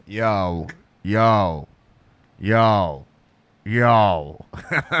Yo.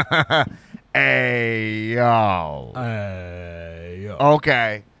 Hey, yo.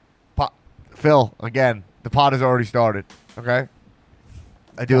 Okay. Phil, again, the pod has already started. Okay?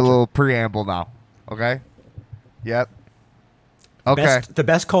 I do a little preamble now. Okay? Yep. Okay. The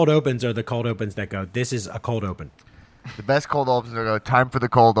best cold opens are the cold opens that go, this is a cold open. The best cold opens are time for the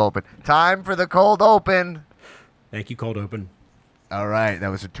cold open. Time for the cold open. Thank you, cold open. All right. That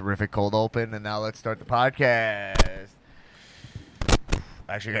was a terrific cold open. And now let's start the podcast.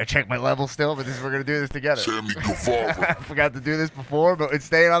 Actually, I got to check my level still, but we're going to do this together. I forgot to do this before, but it's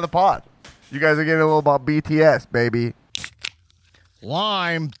staying on the pod. You guys are getting a little about BTS, baby.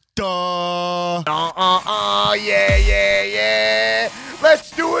 Lime, duh. Yeah.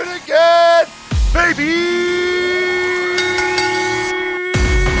 Let's do it again, baby.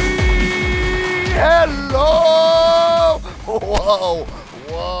 Hello.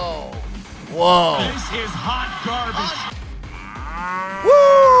 Whoa. This is hot garbage.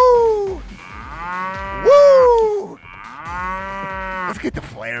 Woo! Let's get the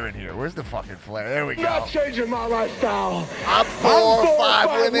flair in here. Where's the fucking flair? There we go. Not changing my lifestyle. I'm 4 or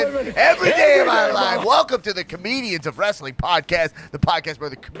 5 women every day of my life. Welcome to the Comedians of Wrestling podcast, the podcast where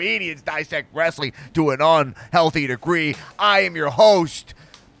the comedians dissect wrestling to an unhealthy degree. I am your host,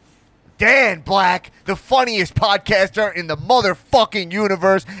 Dan Black, the funniest podcaster in the motherfucking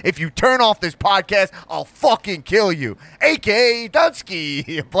universe. If you turn off this podcast, I'll fucking kill you. A.K.A.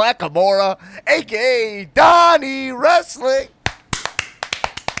 Dunsky, Black Amora, A.K.A. Donnie Wrestling.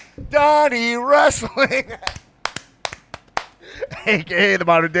 Donnie Wrestling. A.K.A. the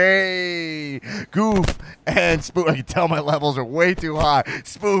modern day Goof and Spoof. I can tell my levels are way too high.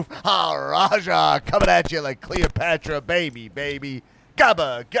 Spoof Raja coming at you like Cleopatra, baby.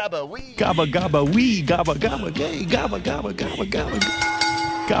 Gabba, gabba, wee. Gabba, gabba, wee. Gabba, gabba, gay. Gabba, gabba, gabba, gabba.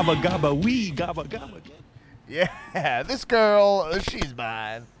 Gabba, gabba, wee. Gabba, gabba, gay. Yeah, this girl, she's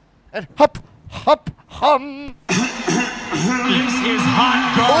mine. And hum. This is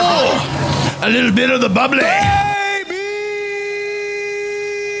hot garbage. A little bit of the bubbly. Baby!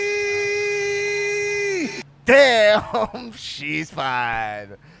 Damn, she's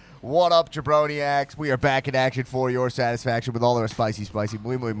fine. What up, jabroniacs? We are back in action for your satisfaction with all our spicy,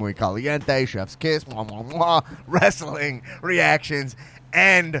 muy caliente, chef's kiss, wrestling reactions,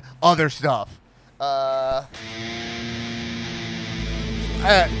 and other stuff. I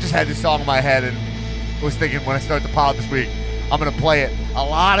just had this song in my head and was thinking when I start the pod this week, I'm going to play it. A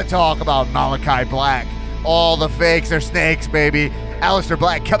lot of talk about Malachi Black. All the fakes are snakes, baby. Aleister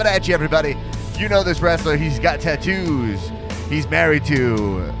Black coming at you, everybody. You know this wrestler. He's got tattoos. He's married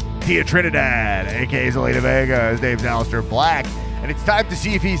to Tia Trinidad, a.k.a. Zelina Vega. His name's Aleister Black. And it's time to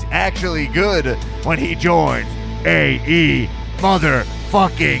see if he's actually good when he joins A.E.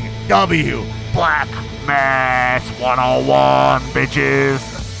 motherfucking W. Black Mass 101,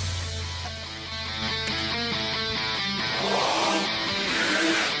 bitches.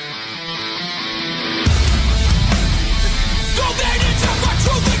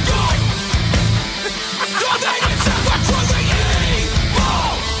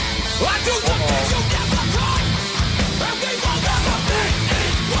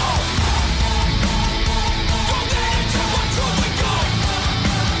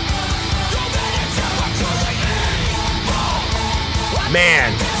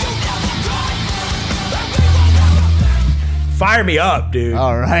 Man. Fire me up, dude.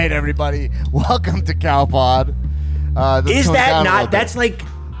 All right, everybody. Welcome to Cowpod. Is that not? That's like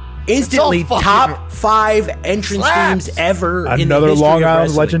instantly fucking top 5 entrance slaps. themes ever in the Another history Long of Island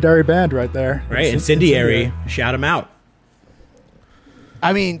wrestling. legendary band right there. Right, Incendiary. Shout him out.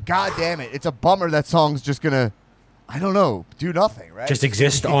 I mean, god damn it. It's a bummer that song's just going to, I don't know, do nothing, right? Just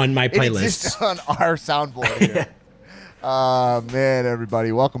exist on my It playlists. exists on our soundboard here. Man,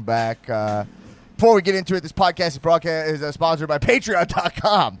 everybody, welcome back. Before we get into it, this podcast is sponsored by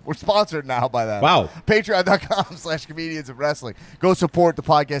Patreon.com. We're sponsored now by that. Wow. Patreon.com/comedians of wrestling. Go support the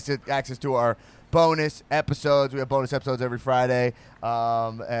podcast. Get access to our bonus episodes. We have bonus episodes every Friday.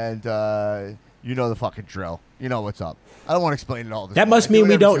 And you know the fucking drill. You know what's up. I don't want to explain it all. That must mean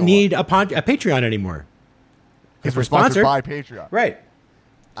we don't need a Patreon anymore. Because we're sponsored by Patreon. Right.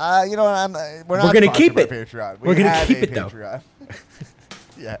 You know, we're not gonna sponsored keep by it. Patreon. We're gonna have keep a it, though. Patreon.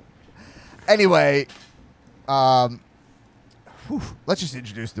 Yeah. Anyway, let's just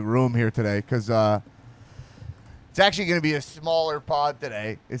introduce the room here today because it's actually going to be a smaller pod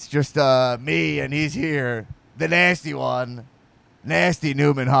today. It's just me and he's here, the nasty one, Nasty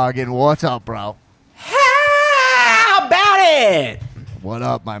Newman Hagen. What's up, bro? How about it? What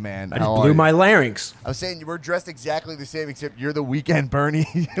up, my man? I just blew my larynx. I was saying you were dressed exactly the same, except you're the Weekend Bernie,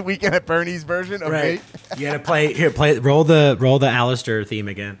 Weekend at Bernie's version of me. You gotta play. Roll the Alistair theme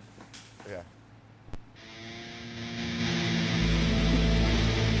again. Yeah.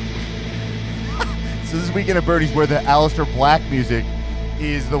 So this is Weekend at Bernie's, where the Alistair Black music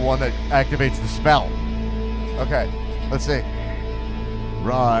is the one that activates the spell. Okay, let's see.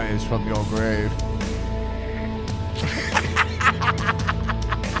 Rise from your grave.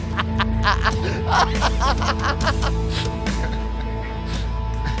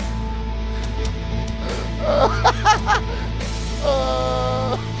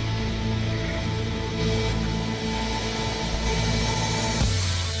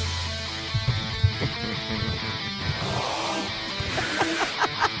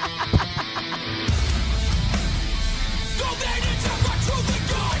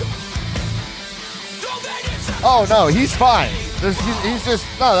 Oh no, he's fine. He's just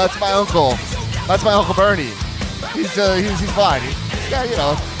no. That's my uncle. That's my Uncle Bernie. He's fine. He's got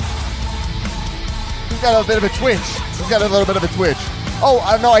he's got a bit of a twitch. He's got a little bit of a twitch.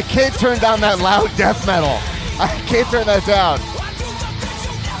 Oh no, I can't turn down that loud death metal. I can't turn that down.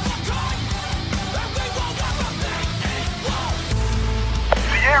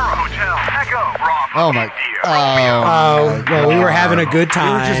 Sierra Hotel, Echo, Bravo. Oh my. Well, we were having a good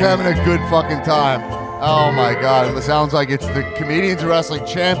time. We were just having a good fucking time. Oh my god! It sounds like it's the Comedians Wrestling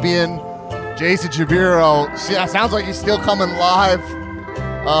Champion, Jason Shabiro. See, it sounds like he's still coming live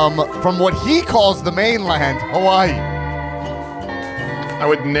from what he calls the mainland, Hawaii. I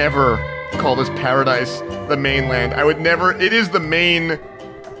would never call this paradise the mainland. I would never. It is the main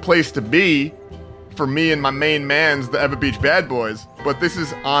place to be for me and my main mans, the Ever Beach Bad Boys. But this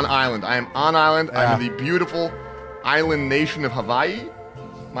is on island. I am on island. Yeah. I'm in the beautiful island nation of Hawaii,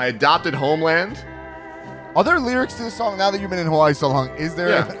 my adopted homeland. Are there lyrics to the song now that you've been in Hawaii so long? Is there?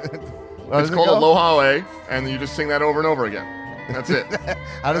 Yeah. It's called Aloha Oe, and you just sing that over and over again. That's it.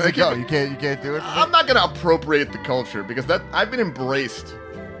 How does it go? You can't do it. I'm not gonna appropriate the culture because that I've been embraced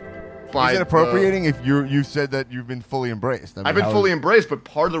by. Is it appropriating if you said that you've been fully embraced? I mean, I've been fully embraced, but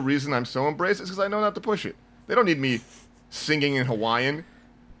part of the reason I'm so embraced is because I know not to push it. They don't need me singing in Hawaiian.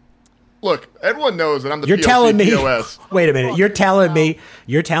 Look, everyone knows that I'm the You're POC telling me. POS. Wait a minute. You're telling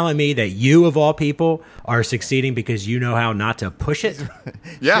me that you of all people are succeeding because you know how not to push it.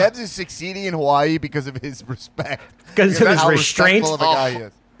 Yeah. Debs is succeeding in Hawaii because of his respect. Because of his how restraint. respectful of a guy he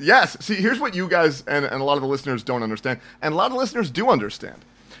is. Yes. See, here's what you guys and a lot of the listeners don't understand, and a lot of the listeners do understand,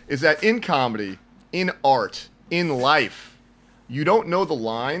 is that in comedy, in art, in life, you don't know the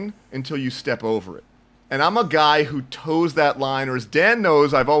line until you step over it. And I'm a guy who toes that line, or as Dan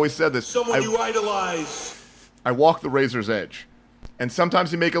knows, I've always said this. Someone you idolize. I walk the razor's edge. And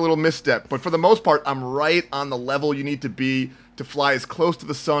sometimes you make a little misstep, but for the most part, I'm right on the level you need to be to fly as close to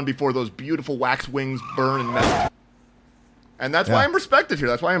the sun before those beautiful wax wings burn and melt. And that's why I'm respected here.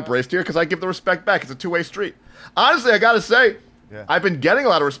 That's why I'm embraced here, because I give the respect back. It's a two-way street. Honestly, I got to say, I've been getting a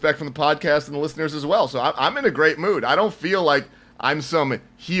lot of respect from the podcast and the listeners as well, so I'm in a great mood. I don't feel like I'm some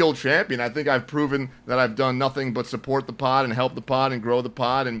heel champion. I think I've proven that I've done nothing but support the pod and help the pod and grow the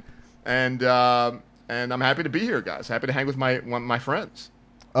pod, and I'm happy to be here, guys. Happy to hang with my friends.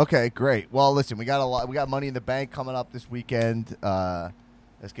 Okay, great. Well, listen, we got a lot. We got Money in the Bank coming up this weekend.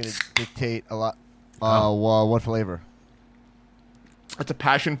 That's going to dictate a lot. What flavor? It's a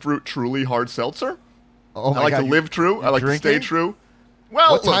passion fruit truly hard seltzer. Oh my I like God, to live true. I like to stay true.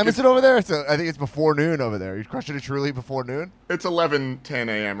 Well, what time is it over there? I think it's before noon over there. You're crushing it truly before noon? It's 11:10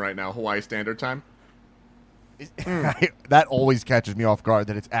 a.m. right now, Hawaii Standard Time. That always catches me off guard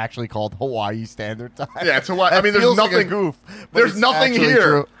that it's actually called Hawaii Standard Time. Yeah, it's Hawaii. I mean, there's nothing. Like a goof. There's nothing here.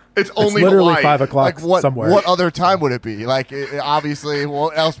 True. It's only literally Hawaii. 5 o'clock Like somewhere. what other time would it be? Like obviously,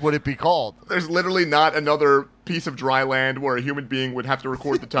 what else would it be called? There's literally not another piece of dry land where a human being would have to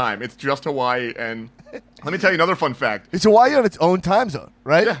record the time. It's just Hawaii. And let me tell you another fun fact. It's Hawaii on its own time zone,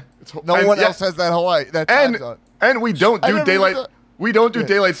 right? Yeah. No one else has that Hawaii time zone. And we don't do daylight. That. We don't do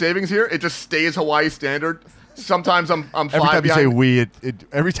daylight savings here. It just stays Hawaii Standard. Sometimes I'm every five time behind. you say we,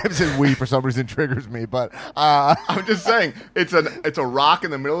 every time you say we for some reason triggers me. But I'm just saying it's a rock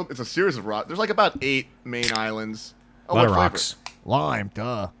in the middle. It's a series of rocks. There's like about 8 main islands. A lot of what flavor? rocks. lime,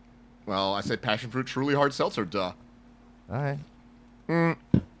 duh. Well, I say passion fruit truly hard seltzer, duh. All right.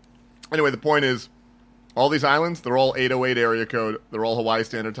 Anyway, the point is, all these islands, they're all 808 area code. They're all Hawaii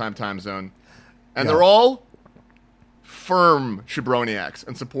Standard Time zone. And they're all firm Shabroniacs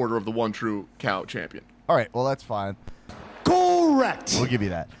and supporter of the one true cow champion. All right. Well, that's fine. Correct. We'll give you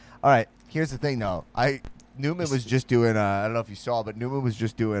that. All right. Here's the thing, though. Newman was just doing. I don't know if you saw, but Newman was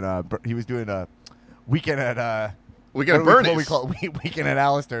just doing. He was doing a weekend at Weekend at What Bernie's. we call it? Weekend at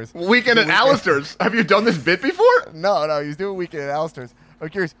Alistair's. Weekend at Alistair's. Have you done this bit before? No, he was doing Weekend at Alistair's. I'm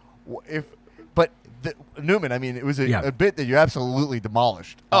curious Newman, I mean, it was a bit that you absolutely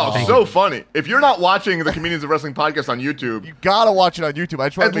demolished. Oh, so funny. If you're not watching the Comedians of Wrestling podcast on YouTube, you got to watch it on YouTube. I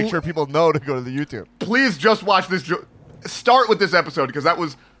just want to make sure people know to go to the YouTube. Please just watch this. Start with this episode because that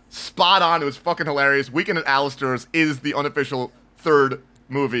was spot on. It was fucking hilarious. Weekend at Alistair's is the unofficial third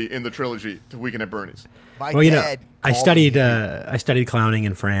movie in the trilogy to Weekend at Bernie's. I studied clowning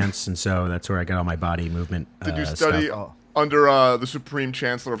in France, and so that's where I got all my body movement. Did you study stuff. under the Supreme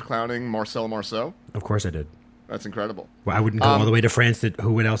Chancellor of Clowning, Marcel Marceau? Of course I did. That's incredible. Well, I wouldn't go all the way to France.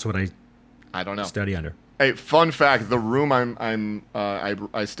 Who else would I don't know. Study under? Hey, fun fact: the room I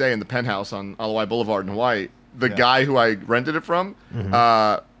stay in, the penthouse on Alawai Boulevard in Hawaii. The guy who I rented it from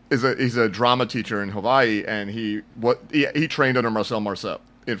he's a drama teacher in Hawaii, and he trained under Marcel Marceau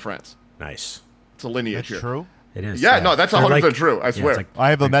in France. Nice. It's a lineage That's here. true? It is. Yeah, no, that's 100% true. I swear. I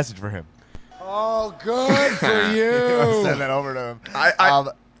have a message for him. Oh, good for you. I'll send that over to him.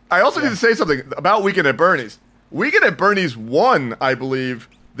 I also need to say something about Weekend at Bernie's. Weekend at Bernie's 1, I believe,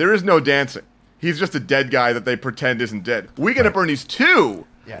 there is no dancing. He's just a dead guy that they pretend isn't dead. Weekend at Bernie's 2,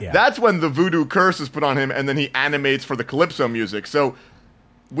 that's when the voodoo curse is put on him, and then he animates for the calypso music. So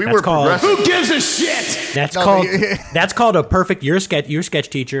were progressive. Who gives a shit? That's called a perfect. You're a sketch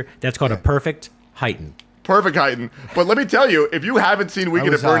teacher. That's called a perfect heighten. Perfect heighten. But let me tell you, if you haven't seen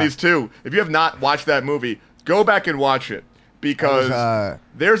Weekend at Bernie's 2, if you have not watched that movie, go back and watch it. Because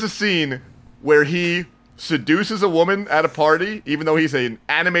there's a scene where he seduces a woman at a party, even though he's an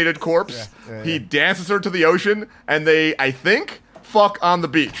animated corpse. He dances her to the ocean, and they, I think, fuck on the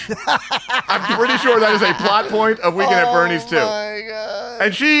beach. I'm pretty sure that is a plot point of Weekend at Bernie's 2. My God.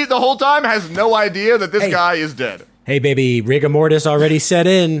 And she, the whole time, has no idea that this guy is dead. Hey, baby, rigor mortis already set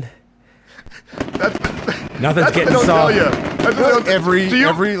in. Nothing's getting solved.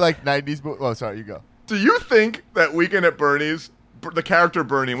 Every like 90s movie. Oh, sorry, you go. Do you think that Weekend at Bernie's, the character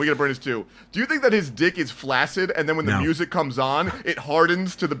Bernie in Weekend at Bernie's 2, do you think that his dick is flaccid and then when the music comes on, it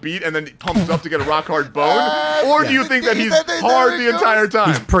hardens to the beat and then it pumps up to get a rock hard bone? Or do you think that he's hard the entire time?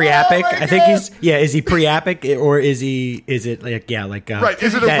 He's preapic. I think is he preapic or is it like right,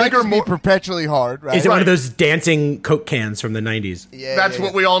 is it a rigor mortis perpetually hard, right? Is it one of those dancing Coke cans from the 90s? Yeah, that's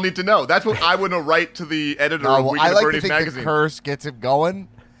what we all need to know. That's what I would write to the editor of Weekend at Bernie's magazine. The curse gets him going.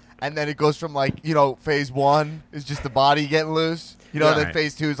 And then it goes from phase 1 is just the body getting loose. Then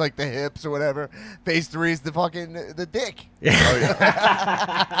phase 2 is like the hips or whatever. Phase 3 is the dick. Oh,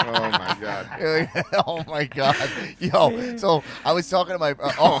 yeah. Oh, my God. Oh, my God. Yo, so I was talking to my...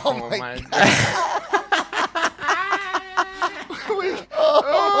 oh, my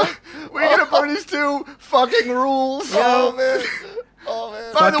God. Weekend at Bernie's 2 fucking rules. Oh, man. Oh,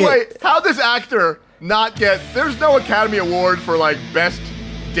 man. By the way, how'd this actor not get... There's no Academy Award for, best...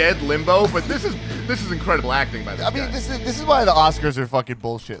 dead limbo, but this is incredible acting by this guy. This is why the Oscars are fucking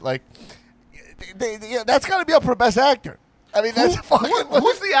bullshit. That's got to be up for best actor. I mean, that's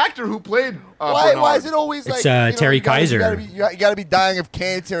who's the actor who played? Why is it always it's Terry Kaiser? You got to be dying of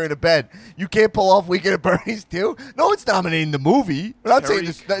cancer in a bed. You can't pull off Weekend at Bernie's 2. No one's nominating the movie. But I'm saying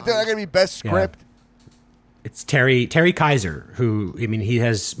they're not going to be best script. Yeah. It's Terry Kaiser, who he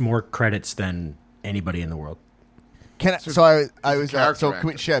has more credits than anybody in the world. Can Shebs,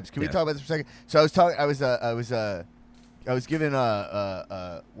 can we talk about this for a second? So I was giving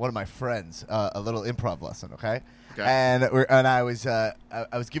one of my friends a little improv lesson, okay? And I was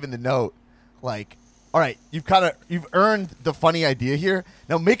given the note all right, you've earned the funny idea here.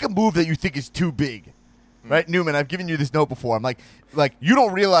 Now make a move that you think is too big. Right, Newman, I've given you this note before. I'm like you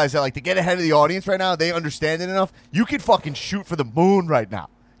don't realize that to get ahead of the audience right now, they understand it enough. You could fucking shoot for the moon right now.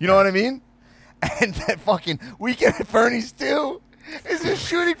 You know what I mean? And that fucking Weekend at Bernie's 2 is just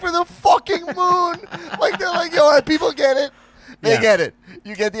shooting for the fucking moon. They're like, yo, all right, people get it. They get it.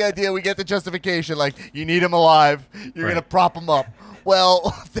 You get the idea. We get the justification. You need him alive. You're going to prop him up.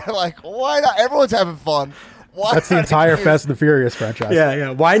 Well, they're like, why not? Everyone's having fun. Why That's the entire Fast and the Furious franchise.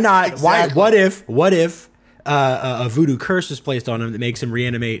 Yeah. Why not? Exactly. What if a voodoo curse is placed on him that makes him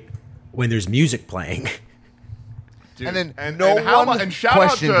reanimate when there's music playing? Dude. And then no one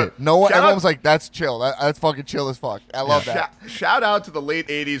questioned it. Everyone was like, that's chill. That's fucking chill as fuck. I love that. Shout out to the late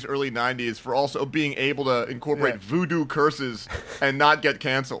 80s, early 90s for also being able to incorporate voodoo curses and not get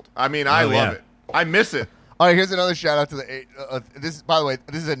canceled. I mean, I love it. I miss it. All right, here's another shout out to this. By the way,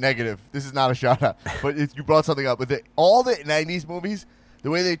 this is a negative. This is not a shout out. But you brought something up. With all the 90s movies, the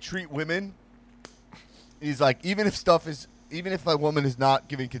way they treat women is even if a woman is not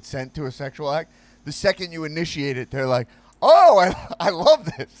giving consent to a sexual act, the second you initiate it, they're like, oh, I love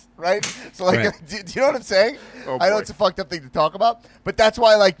this, right? So, like, Right. do you know what I'm saying? Oh, I know boy. it's a fucked up thing to talk about, but that's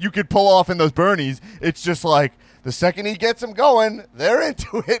why, like, you could pull off in those Bernies. It's just like the second he gets them going, they're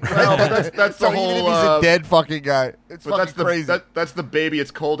into it. Right? No, but that's so the even if whole, he's a dead fucking guy, it's But fucking that's the crazy. that's the baby.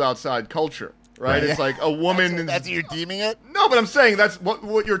 It's cold outside culture, right? It's like a woman. that's you're deeming it. No, but I'm saying that's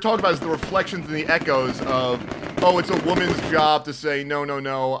what you're talking about is the reflections and the echoes of, oh, it's a woman's job to say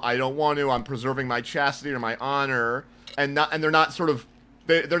no, I don't want to. I'm preserving my chastity or my honor, and they're not sort of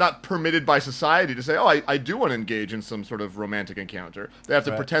they're not permitted by society to say, oh, I do want to engage in some sort of romantic encounter. They have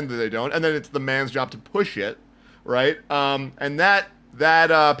to pretend that they don't, and then it's the man's job to push it, right? And that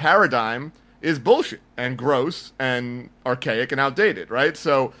paradigm is bullshit and gross and archaic and outdated, right?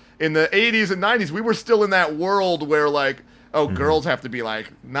 So in the 80s and 90s, we were still in that world where, like, oh, girls have to be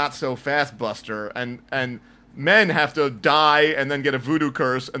like not so fast buster, and men have to die and then get a voodoo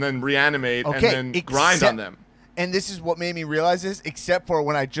curse and then reanimate and then grind on them. And this is what made me realize this, except for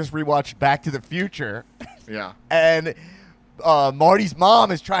when I just rewatched Back to the Future, Yeah. and Marty's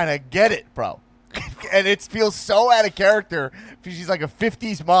mom is trying to get it, bro. And it feels so out of character because she's like a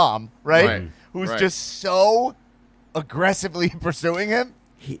 50s mom, right? Right. Who's Right. just so aggressively pursuing him.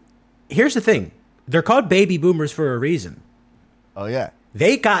 Here's the thing. They're called baby boomers for a reason. Oh, yeah.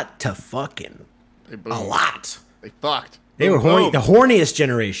 They got to fucking They a boomed. lot. They fucked. They were horny, Boom. the horniest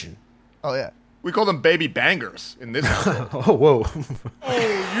generation. Oh, yeah. We call them baby bangers in this household. Oh, whoa.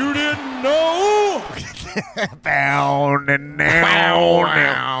 You didn't know? Bound and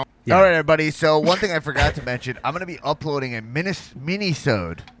down. Yeah. All right, everybody. So one thing I forgot to mention, I'm going to be uploading a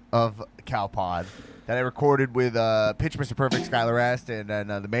mini-sode of Cowpod that I recorded with Pitch Mr. Perfect, Skylar Ast, and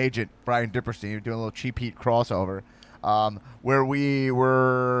the Magent, Brian Dipperstein. We're doing a little cheap heat crossover where we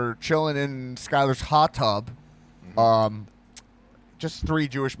were chilling in Skylar's hot tub. Just three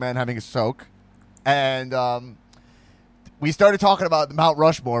Jewish men having a soak. And we started talking about the Mount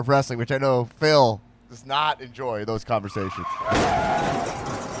Rushmore of wrestling, which I know Phil does not enjoy those conversations.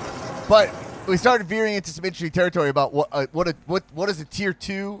 But we started veering into some interesting territory about what does a tier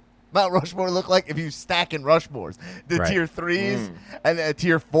 2 Mount Rushmore look like if you stack in Rushmores, the Right. tier 3s and a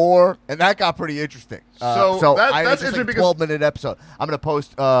tier 4, and that got pretty interesting. So that's it's just interesting like a because- 12-minute episode. I'm gonna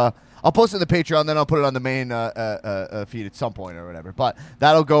post. I'll post it in the Patreon, then I'll put it on the main feed at some point or whatever. But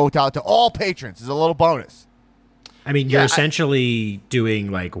that'll go out to all patrons as a little bonus. I mean, you're Yeah, essentially doing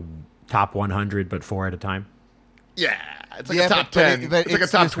like top 100, but 4 at a time. Yeah, it's like Yeah, a top but 10. but it's like a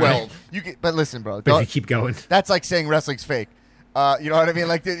top just- 12. But listen, bro. But if don't- you keep going. That's like saying wrestling's fake. You know what I mean?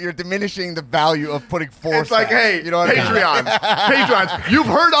 Like you're diminishing the value of putting 4 It's like, stats. hey, you know what I mean? Patreons, you've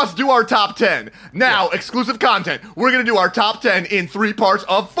heard us do our top 10. Now, exclusive content. We're going to do our top 10 in 3 parts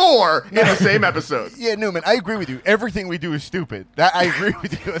of 4 in the same episode. Yeah, Newman, I agree with you. Everything we do is stupid. That I agree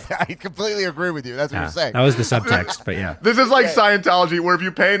with you. I completely agree with you. That's what Yeah, you're saying. that was the subtext, but yeah. This is like Scientology, where if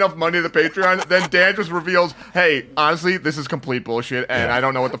you pay enough money to the Patreon, then Dan just reveals, hey, honestly, this is complete bullshit, and I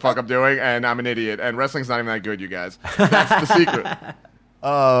don't know what the fuck I'm doing, and I'm an idiot, and wrestling's not even that good, you guys. That's the secret.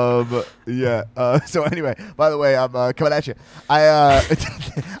 Yeah. So anyway, by the way, I'm coming at you.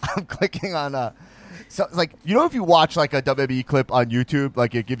 I'm clicking on. So it's like, you know, if you watch like a WWE clip on YouTube,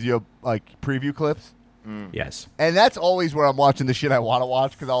 like it gives you like preview clips, Yes. and that's always where I'm watching the shit I want to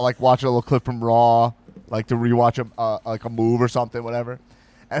watch because I'll like watch a little clip from Raw, like to rewatch like a move or something, whatever.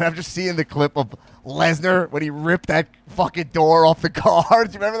 And I'm just seeing the clip of Lesnar when he ripped that fucking door off the car.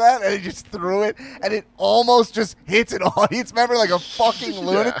 Do you remember that? And he just threw it, and it almost just hits an audience member like a fucking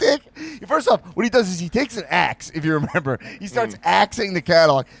lunatic. First off, what he does is he takes an axe, if you remember. He starts axing the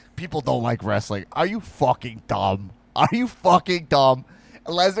catalog. People don't like wrestling. Are you fucking dumb? Are you fucking dumb?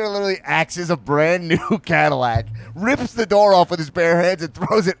 Lesnar literally axes a brand new Cadillac, rips the door off with his bare hands, and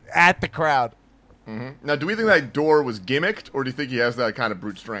throws it at the crowd. Now, do we think that door was gimmicked, or do you think he has that kind of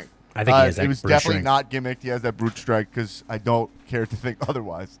brute strength? I think he has that It was brute definitely strength. not gimmicked. He has that brute strike because I don't care to think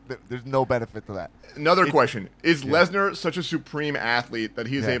otherwise. There's no benefit to that. Another question. Is Lesnar such a supreme athlete that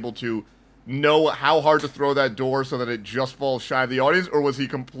he is Yeah. able to know how hard to throw that door so that it just falls shy of the audience, or was he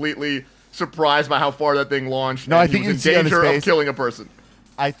completely surprised by how far that thing launched No, and I he think you was can in see on his danger of face. killing a person?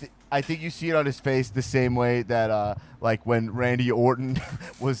 I think you see it on his face the same way that like when Randy Orton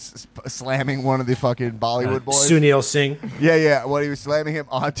was slamming one of the fucking Bollywood boys. Sunil Singh. Yeah. When he was slamming him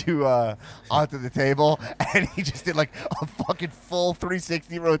onto the table, and he just did like a fucking full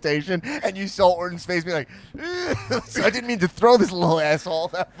 360 rotation, and you saw Orton's face be like, so I didn't mean to throw this little asshole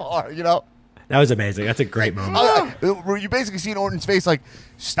that far, you know. That was amazing. That's a great moment. Where you basically seen Orton's face like,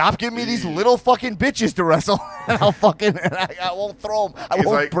 stop giving me these little fucking bitches to wrestle, and I'll fucking, I won't throw them. I He's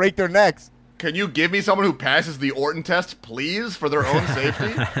won't like- break their necks. Can you give me someone who passes the Orton test, please, for their own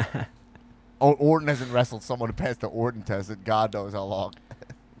safety? Orton hasn't wrestled someone who passed the Orton test in God knows how long.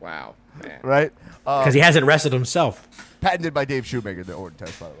 Wow, man. Right? Because he hasn't wrestled himself. Patented by Dave Shoemaker, the Orton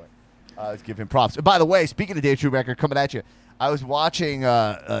test, by the way. Let's give him props. By the way, speaking of Dave Shoemaker, coming at you, I was watching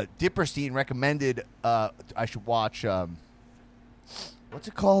Dipperstein recommended I should watch what's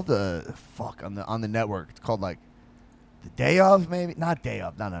it called? On the network. It's called like The Day Of, maybe? Not Day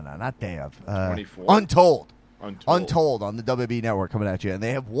Of. No, not Day Of. 24? Untold on the WWE network coming at you. And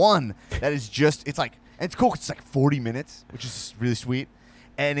they have one that is just, it's like, and it's cool. It's like 40 minutes, which is really sweet.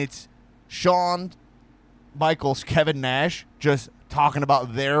 And it's Shawn Michaels, Kevin Nash, just talking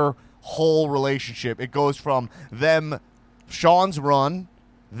about their whole relationship. It goes from them, Shawn's run,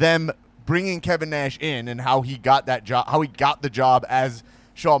 them bringing Kevin Nash in and how he got that job, how he got the job as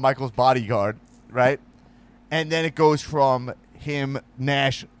Shawn Michaels' bodyguard, right? And then it goes from him,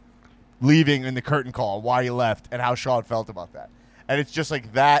 Nash, leaving in the curtain call, why he left, and how Shawn felt about that. And it's just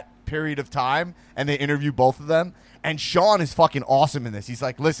like that period of time, and they interview both of them. And Shawn is fucking awesome in this. He's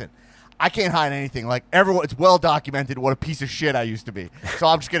like, listen, I can't hide anything. Like, everyone, it's well documented what a piece of shit I used to be. So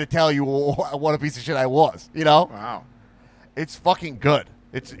I'm just going to tell you what a piece of shit I was, you know? Wow. It's fucking good.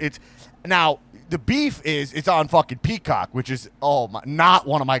 It's now the beef is it's on fucking Peacock, which is not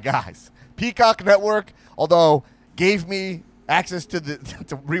one of my guys. Peacock Network, although gave me access to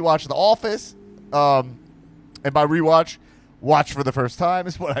to rewatch The Office, and by rewatch, watch for the first time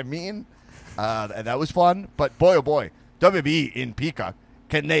is what I mean, and that was fun. But boy, oh boy, WWE in Peacock,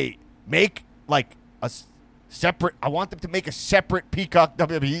 can they make like a separate? I want them to make a separate Peacock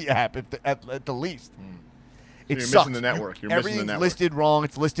WWE app at the least. It you're sucks. missing the network. You're Everything's missing the network. listed wrong.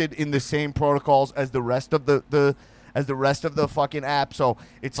 It's listed in the same protocols as the rest of the fucking app. So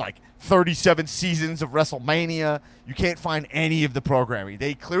it's like 37 seasons of WrestleMania. You can't find any of the programming.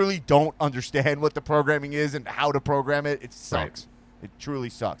 They clearly don't understand what the programming is and how to program it. It sucks. Right. It truly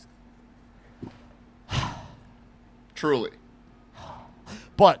sucks. Truly.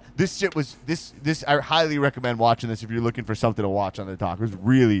 But this shit was this. I highly recommend watching this if you're looking for something to watch on the dock. It was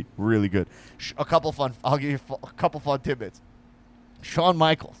really, really good. I'll give you a couple fun tidbits. Shawn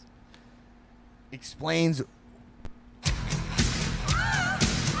Michaels explains.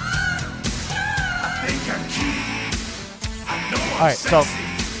 All right, so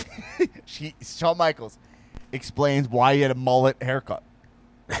Shawn Michaels explains why he had a mullet haircut.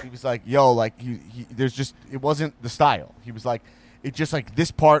 He was like, "Yo, like it wasn't the style." He was like, "It just like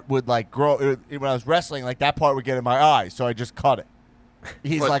this part would like grow when I was wrestling, like that part would get in my eye, so I just cut it."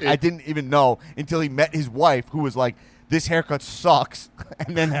 He's like, "I didn't even know until he met his wife, who was like, this haircut sucks,"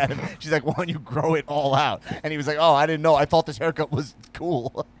 and then had him. She's like, "Why don't you grow it all out?" And he was like, "Oh, I didn't know. I thought this haircut was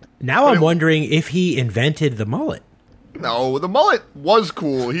cool." Now I'm wondering if he invented the mullet. No, the mullet was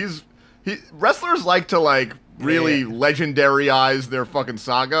cool. Wrestlers like to like really legendarize their fucking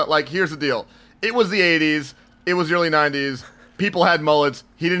saga. Like, here's the deal. It was the 80s. It was the early 90s. People had mullets.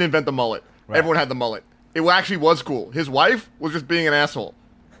 He didn't invent the mullet. Right. Everyone had the mullet. It actually was cool. His wife was just being an asshole.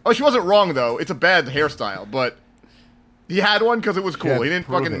 Oh, she wasn't wrong, though. It's a bad hairstyle, but he had one because it was cool. He didn't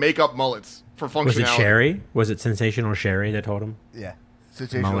fucking make up mullets for functionality. Was it Sherry? Was it Sensational Sherry that told him? Yeah.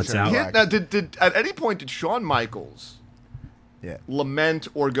 Mullets out. Now, did at any point did Shawn Michaels lament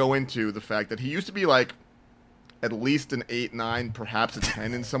or go into the fact that he used to be like at least an 8, 9, perhaps a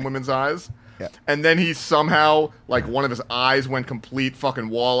 10 in some women's eyes? Yeah. And then he somehow, like, one of his eyes went complete fucking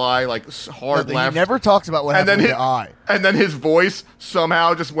walleye, like, hard left. He never talks about what happened with the eye. And then his voice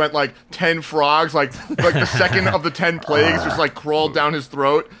somehow just went, like, 10 frogs, like the second of the 10 plagues just, like, crawled down his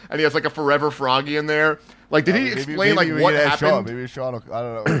throat, and he has, like, a forever froggy in there. Like, did he explain, like, what happened? Sean. Maybe Sean will, I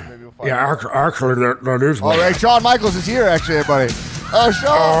don't know. Maybe we'll find out. Actually, that is one. All right, Shawn Michaels is here, actually, everybody. Oh,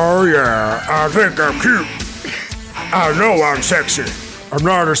 Shawn. Oh, yeah. I think I'm cute. I know I'm sexy. I'm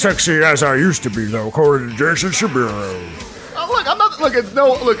not as sexy as I used to be, though, according to Jason Shapiro. Oh, look, I'm not. Look, it's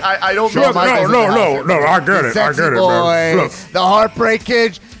no. Look, I don't. Look, no. I get it. I get it, man. Look, the Heartbreak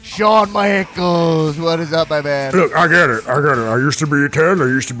Kid, Shawn Michaels. What is up, my man? Look, I get it. I used to be a 10. I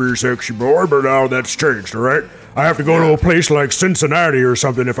used to be a sexy boy, but now that's changed. All right. I have to go to a place like Cincinnati or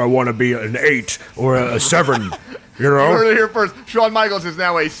something if I want to be an 8 or a 7. You know. You heard it here first. Shawn Michaels is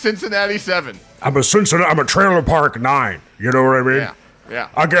now a Cincinnati 7. I'm a Trailer Park 9. You know what I mean? Yeah. Yeah.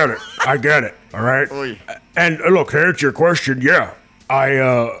 I get it. All right. Oy. And look, to answer your question, yeah,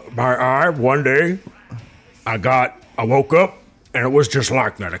 my eye one day, I woke up and it was just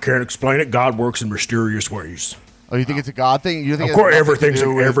like that. I can't explain it. God works in mysterious ways. Oh, you think it's a God thing? You think of course, everything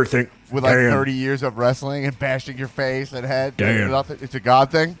with like Dan, 30 years of wrestling and bashing your face and head? Dan, it's a God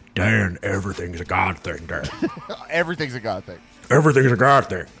thing. Dan, everything's a God thing, Dan. Everything's a God thing. Everything's a God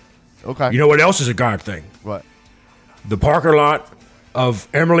thing. Okay. You know what else is a God thing? What? The parking lot of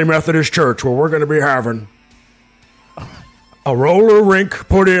Emily Methodist Church, where we're going to be having a roller rink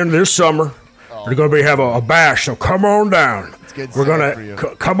put in this summer. We're going to have a bash, so come on down. We're going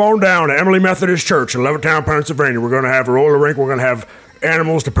to come on down to Emily Methodist Church in Levittown, Pennsylvania. We're going to have a roller rink. We're going to have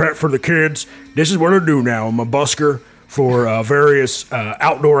animals to pet for the kids. This is what I do now. I'm a busker for various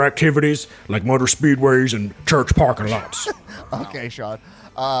outdoor activities like motor speedways and church parking lots. Okay, Sean.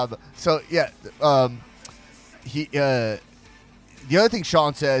 The other thing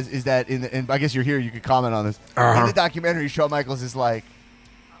Sean says is that and I guess you're here, you could comment on this. In the documentary, Shawn Michaels is like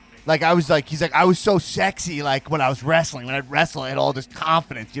I was like, he's like, I was so sexy, like when I was wrestling. When I'd wrestle, I had all this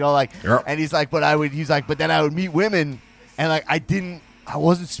confidence, you know, like. Yep. And he's like, but then I would meet women, and like I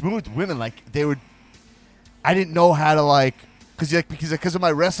wasn't smooth with women, like I didn't know how to like, because of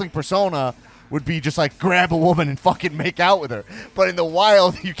my wrestling persona. Would be just like grab a woman and fucking make out with her, but in the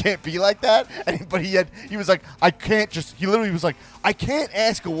wild you can't be like that. But he was like, he literally was like, I can't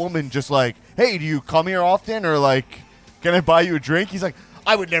ask a woman just like, hey, do you come here often, or like, can I buy you a drink? He's like,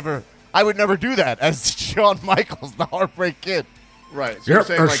 I would never do that as Shawn Michaels, the Heartbreak Kid. Right. So you're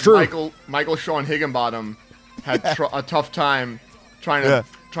saying like Michael Sean Higginbottom had a tough time trying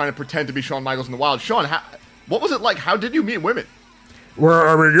to pretend to be Shawn Michaels in the wild. Sean, what was it like? How did you meet women? Well,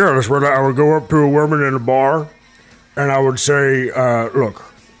 I mean, that's what I would go up to a woman in a bar, and I would say, look,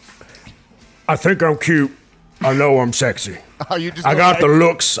 I think I'm cute. I know I'm sexy. I got the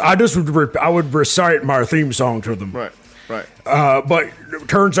looks. I would recite my theme song to them. Right. But it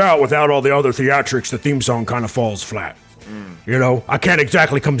turns out, without all the other theatrics, the theme song kind of falls flat. You know, I can't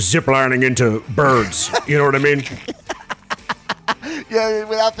exactly come ziplining into birds. You know what I mean? Yeah,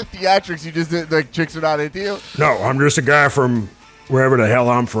 without the theatrics, you just like chicks are not into you. No, I'm just a guy from wherever the hell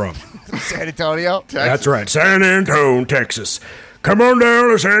I'm from. San Antonio? Texas. That's right, San Antonio, Texas. Come on down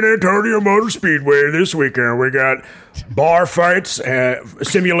to San Antonio Motor Speedway this weekend. We got bar fights,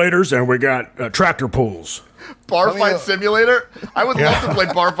 simulators, and we got tractor pulls. Bar fight simulator? I would love to play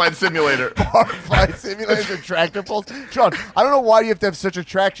bar fight simulator. Bar fight simulators and tractor pulls? Sean, I don't know why you have to have such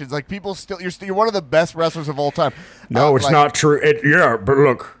attractions. Like, people you're one of the best wrestlers of all time. No, it's not true. But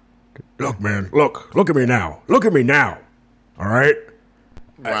look, man, look at me now. Look at me now. All right?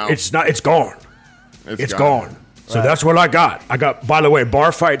 Wow. It's gone. It's gone. So that's what I got. By the way,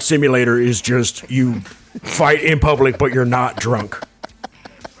 bar fight simulator is just you fight in public, but you're not drunk.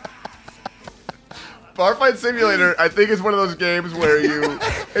 Bar fight simulator, I think, is one of those games where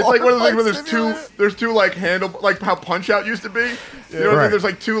it's like one of those things where there's two like handle, like how Punch Out used to be. You know what I mean? There's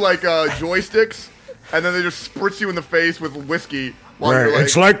like two like joysticks, and then they just spritz you in the face with whiskey. Right.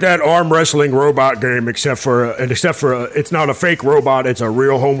 It's like that arm wrestling robot game, except for it's not a fake robot. It's a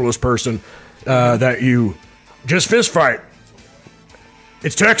real homeless person that you just fist fight.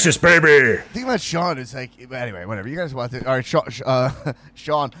 It's Texas, baby. The thing about Sean is like, anyway, whatever. You guys want to? All right,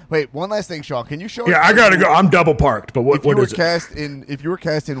 Sean. Wait, one last thing, Sean. Can you show? Yeah, I gotta go. I'm double parked. But what is it? If you were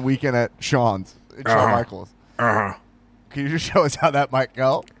cast in Weekend at Shawn Michaels. Can you just show us how that might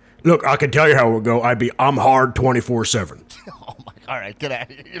go? Look, I can tell you how it would go. I'm hard 24/7. Oh my! All right, get out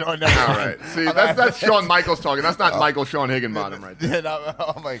of here. You know, all right. See, that's Shawn Michaels talking. That's not Michael Sean Higginbottom right there.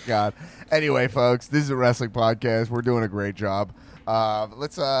 Oh my God. Anyway, folks, this is a wrestling podcast. We're doing a great job.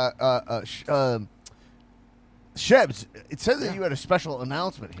 Let's Shebs, it says that you had a special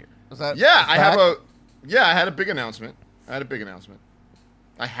announcement here. Was that I had a big announcement. I have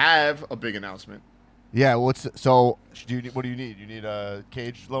a big announcement. Yeah, what do you need? You need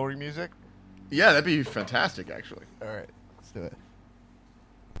cage lowering music? Yeah, that'd be fantastic, actually. All right, let's do it.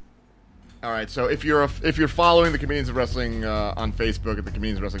 All right, so if you're following the Comedians of Wrestling on Facebook at the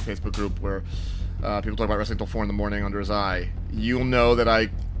Comedians of Wrestling Facebook group, where people talk about wrestling till 4 a.m. under his eye, you'll know that I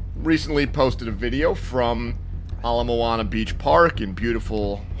recently posted a video from Ala Moana Beach Park in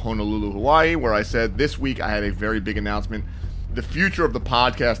beautiful Honolulu, Hawaii, where I said this week I had a very big announcement. The future of the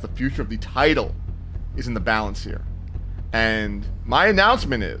podcast, the future of the title, is in the balance here. And my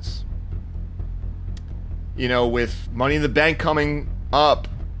announcement is, with Money in the Bank coming up,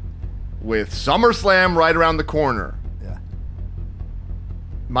 with SummerSlam right around the corner,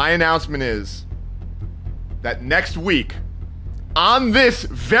 my announcement is that next week, on this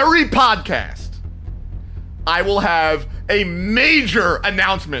very podcast, I will have a major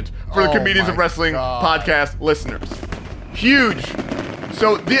announcement for the Comedians of Wrestling podcast listeners. Huge.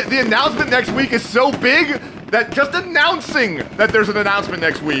 So the announcement next week is so big that just announcing that there's an announcement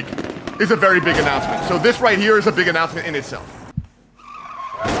next week is a very big announcement. So this right here is a big announcement in itself.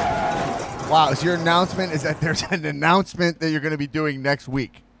 Wow, so your announcement is that there's an announcement that you're going to be doing next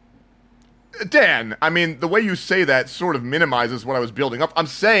week. Dan, I mean, the way you say that sort of minimizes what I was building up. I'm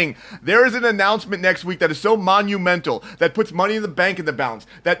saying there is an announcement next week that is so monumental, that puts Money in the Bank in the balance,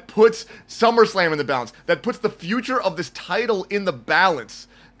 that puts SummerSlam in the balance, that puts the future of this title in the balance.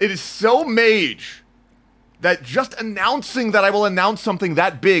 It is so mage that just announcing that I will announce something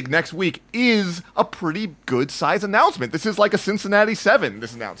that big next week is a pretty good size announcement. This is like a Cincinnati 7,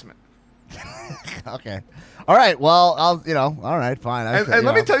 this announcement. Okay. All right. Well, all right, fine. And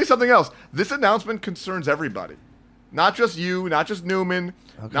let me tell you something else. This announcement concerns everybody. Not just you, not just Newman,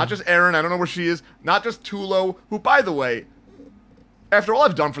 not just Erin, I don't know where she is, not just Tulo, who, by the way, after all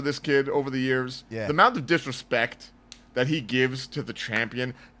I've done for this kid over the years, the amount of disrespect that he gives to the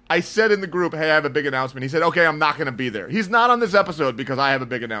champion. I said in the group, hey, I have a big announcement. He said, okay, I'm not going to be there. He's not on this episode because I have a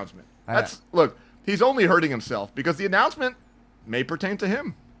big announcement. Look, he's only hurting himself because the announcement may pertain to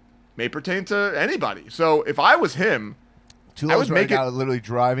him. May pertain to anybody. So if I was him, I would make it. Literally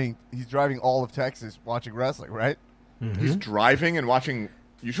driving. He's driving all of Texas watching wrestling, right? Mm-hmm. He's driving and watching.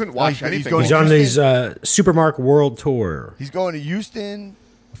 You shouldn't watch anything. He's on his Supermark World Tour. He's going to Houston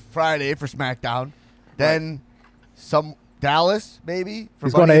Friday for SmackDown. Then some Dallas, maybe.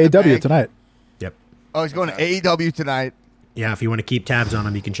 He's going to AEW tonight. Yep. Oh, he's going to AEW tonight. Yeah, if you want to keep tabs on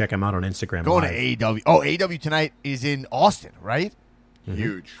him, you can check him out on Instagram. Going Live. to AEW. Oh, AEW tonight is in Austin, right?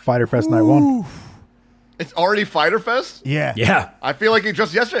 Huge. Fighter Fest Night 1. It's already Fighter Fest? Yeah. Yeah. I feel like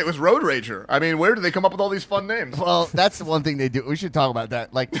just yesterday it was Road Rager. I mean, where do they come up with all these fun names? Well, that's the one thing they do. We should talk about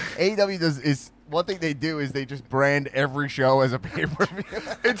that. Like, AEW is one thing they do is they just brand every show as a pay-per-view.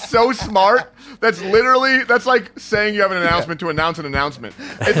 It's so smart. That's like saying you have an announcement to announce an announcement.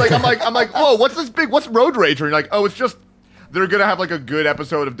 It's like, I'm like, whoa, what's Road Rager? And you're like, oh, it's just, they're going to have like a good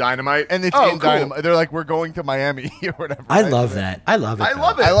episode of Dynamite. And it's in Dynamite. They're like, we're going to Miami or whatever. I love that. I love it. I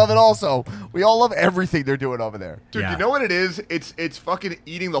love it. I love it also. We all love everything they're doing over there. Dude, you know what it is? It's fucking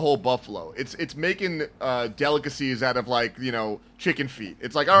eating the whole buffalo. It's making delicacies out of like, chicken feet.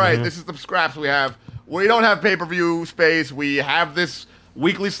 It's like, all right, this is the scraps we have. We don't have pay-per-view space. We have this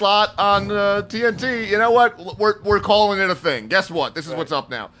weekly slot on TNT. You know what? We're calling it a thing. Guess what? This is what's up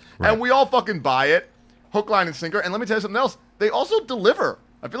now. Right. And we all fucking buy it. Hook, line, and sinker. And let me tell you something else. They also deliver.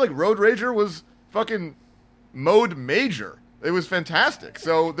 I feel like Road Rager was fucking mode major. It was fantastic.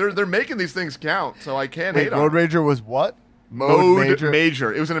 So they're making these things count. So I can't hate on Road Rager was what? Mode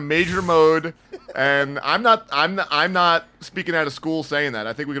major. It was in a major mode, and I'm not speaking out of school saying that.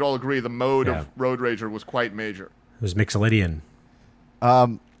 I think we could all agree the mode of Road Rager was quite major. It was Mixolydian.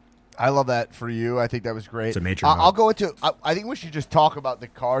 I love that for you. I think that was great. It's a major. I'll go into. I think we should just talk about the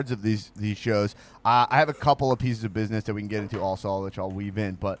cards of these shows. I have a couple of pieces of business that we can get into also, which I'll weave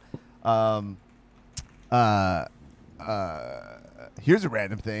in. But here's a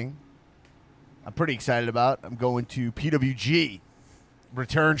random thing I'm pretty excited about. I'm going to PWG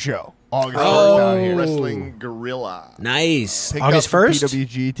return show August 1st out here. Wrestling Gorilla. Nice. Pick August up 1st?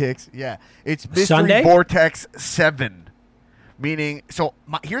 PWG ticks. Yeah. It's Mystery Sunday? Vortex 7. Meaning,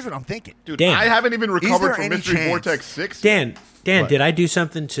 here's what I'm thinking. Dude, Dan, I haven't even recovered from any Mystery chance- Vortex 6. Dan, What? did I do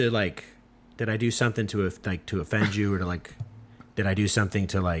something to offend you, or did I do something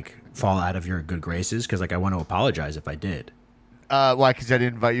to fall out of your good graces? Because I want to apologize if I did. Why? Because I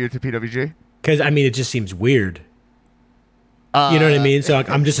didn't invite you to PWG? Because it just seems weird. You know what I mean? So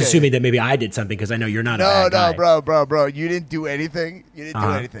I'm just assuming that maybe I did something because I know you're not a bad guy. bro. You didn't do anything. You didn't do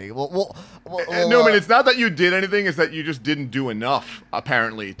anything. Well, Newman, it's not that you did anything; it's that you just didn't do enough,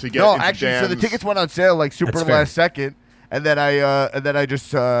 apparently, to get. No, into actually, Dan's... so the tickets went on sale super That's fair. last second, and then I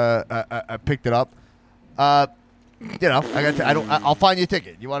just I picked it up. I'll find you a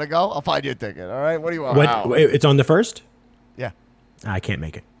ticket. You want to go? I'll find you a ticket. All right. What do you want? It's on the 1st? Yeah. I can't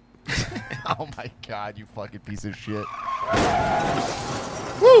make it. Oh my God, you fucking piece of shit.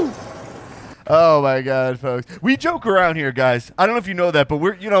 Woo! Oh my God, folks. We joke around here, guys. I don't know if you know that, but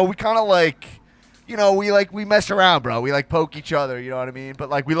we kind of we mess around, bro. We poke each other, you know what I mean? But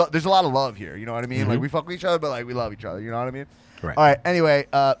there's a lot of love here, you know what I mean? Mm-hmm. We fuck with each other, but we love each other, you know what I mean? Right. All right. Anyway,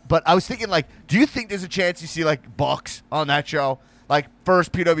 but I was thinking, do you think there's a chance you see Bucks on that show?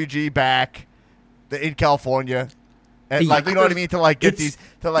 First PWG back in California. And, you know what I mean? To get these,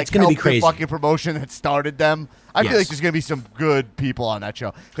 to it's gonna help be crazy. the fucking promotion that started them. I feel Yes. like there's gonna be some good people on that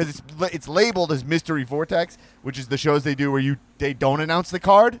show because it's labeled as Mystery Vortex, which is the shows they do where they don't announce the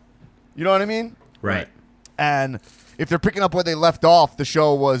card. You know what I mean? Right. And if they're picking up where they left off, the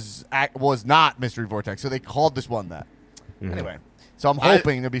show was not Mystery Vortex, so they called this one that. Mm-hmm. Anyway, so I'm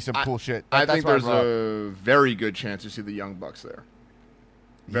hoping there'll be some cool shit. I That's think why there's brought it up. a very good chance you see the Young Bucks there.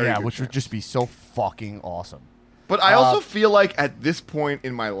 Very good which would chance. just be so fucking awesome. But I also feel like at this point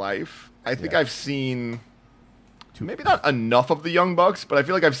in my life, I think I've seen maybe not enough of the Young Bucks, but I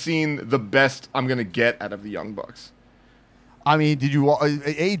feel like I've seen the best I'm going to get out of the Young Bucks. I mean, did you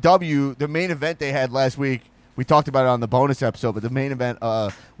AEW, the main event they had last week, we talked about it on the bonus episode, but the main event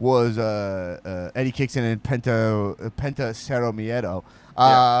was Eddie Kingston and Penta Cerro Miedo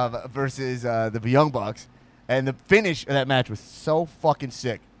versus the Young Bucks. And the finish of that match was so fucking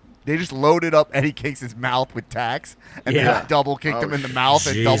sick. They just loaded up Eddie Kingston's mouth with tacks and then double kicked him in the mouth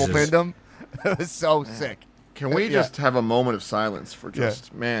and double pinned him. It was so sick. Can we just have a moment of silence for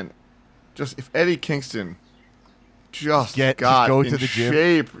just if Eddie Kingston just go to the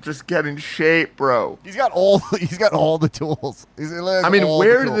shape, gym. Just get in shape, bro. He's got all the tools.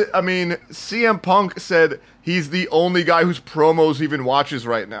 CM Punk said he's the only guy whose promos he even watches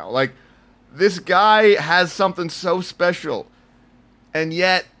right now. Like, this guy has something so special, and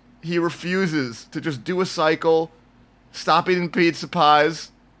yet he refuses to just do a cycle, stop eating pizza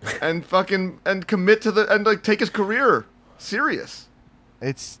pies, and commit to take his career serious.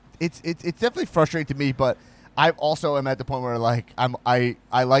 It's definitely frustrating to me, but I also am at the point where I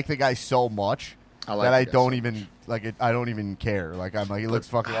like the guy so much that I don't even I don't even care. Like, I'm like, he looks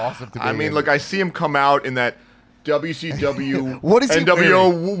fucking awesome to me. I mean, look, I see him come out in that WCW what is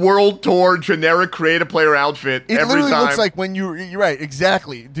NWO World Tour generic creative player outfit every time. It literally looks like when you're right,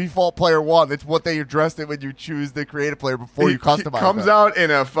 exactly. Default player 1. That's what they dressed in when you choose the creative player before you customize. He comes out in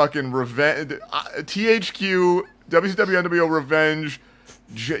a fucking THQ WCW NWO Revenge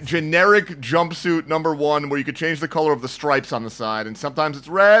generic jumpsuit number 1, where you could change the color of the stripes on the side, and sometimes it's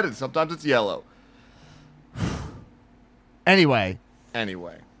red and sometimes it's yellow. Anyway,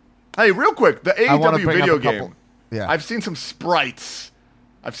 hey, real quick, the AEW video game. Yeah. I've seen some sprites.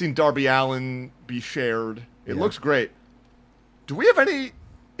 I've seen Darby Allin be shared. It looks great. Do we have any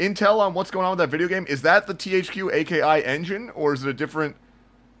intel on what's going on with that video game? Is that the THQ AKI engine, or is it a different...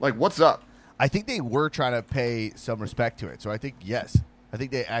 Like, what's up? I think they were trying to pay some respect to it, so I think, yes. I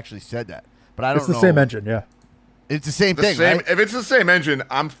think they actually said that. But I don't know. It's the same engine, yeah. It's the same thing, right? If it's the same engine,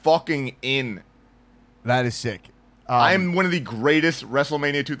 I'm fucking in. That is sick. I'm one of the greatest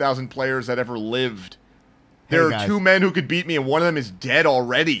WrestleMania 2000 players that ever lived. There are 2 men who could beat me, and one of them is dead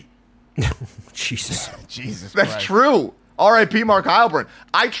already. Jesus. That's true. R.I.P. Mark Heilbrunn.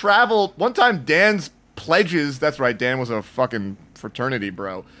 I traveled one time. Dan's pledges. That's right. Dan was a fucking fraternity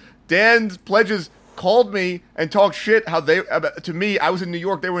bro. Dan's pledges called me and talked shit. To me, I was in New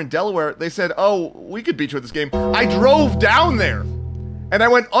York. They were in Delaware. They said, "Oh, we could beat you at this game." I drove down there, and I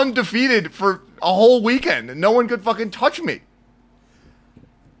went undefeated for a whole weekend, and no one could fucking touch me.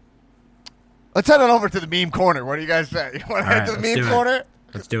 Let's head on over to the meme corner. What do you guys say? You want to head to the meme corner?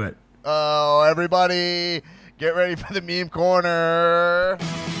 Let's do it. Oh, everybody, get ready for the meme corner.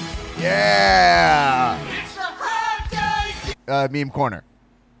 Yeah. It's a hot day. Meme corner.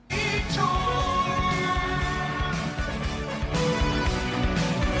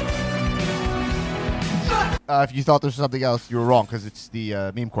 If you thought this was something else, you were wrong, because it's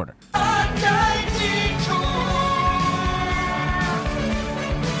the meme corner.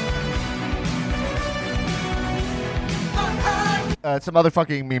 It's some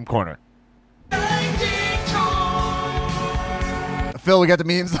motherfucking meme corner. Phil, we got the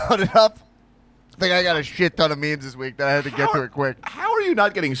memes loaded up. I think I got a shit ton of memes this week that I had to get to it quick. How are you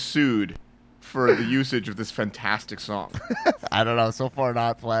not getting sued for the usage of this fantastic song? I don't know. So far,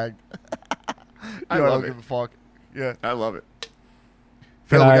 not flagged. I don't give a fuck. Yeah, I love it.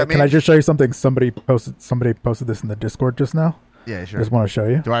 Phil, can I just show you something? Somebody posted this in the Discord just now. Yeah, sure. Just want to show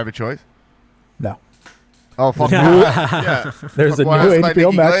you. Do I have a choice? No. Oh, fuck. Yeah. There's a new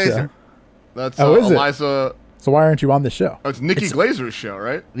HBO Max show. That's is Eliza. It? So why aren't you on the show? Oh, it's Nikki Glazer's show,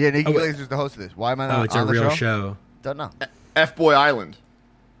 right? Yeah, Nikki Glazer's the host of this. Why am I not on the show? Oh, it's a real show. Don't know. F-Boy Island.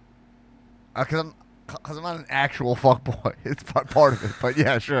 Because I'm not an actual fuckboy. It's part of it. But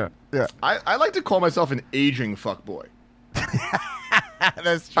yeah, sure. Yeah. I like to call myself an aging fuckboy.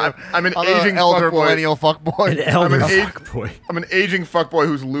 That's true. I'm an Although aging elder fuckboy. millennial fuckboy. An elder fuckboy. I'm an aging fuckboy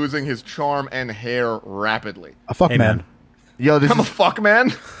who's losing his charm and hair rapidly. A fuck man. Yo, I'm a fuck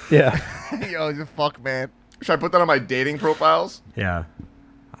man? Yeah. Yo, he's a fuck man. Should I put that on my dating profiles? Yeah.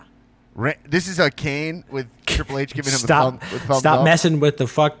 This is a Kane with Triple H giving him Stop a thumbs up. messing with the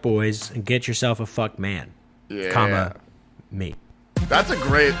fuck boys and get yourself a fuck man. Yeah. Comma me. That's a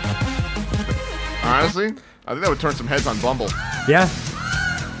great... Honestly, I think that would turn some heads on Bumble. Yeah.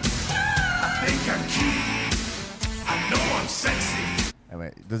 Anyway,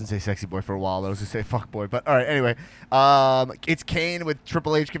 it doesn't say sexy boy for a while. It was just say fuck boy. But all right, anyway, it's Kane with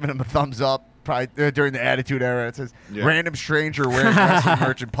Triple H giving him a thumbs up. Probably during the Attitude Era. It says random stranger wearing wrestling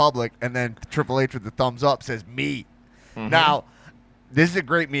merch in public, and then Triple H with the thumbs up says me. Mm-hmm. Now, this is a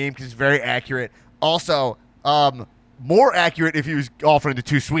great meme because it's very accurate. Also, More accurate if he was offering the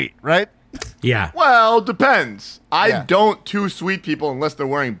too sweet, right? Yeah. Well, depends. I Yeah. don't too sweet people unless they're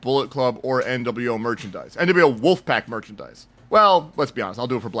wearing Bullet Club or NWO merchandise. NWO Wolfpack merchandise. Well, let's be honest. I'll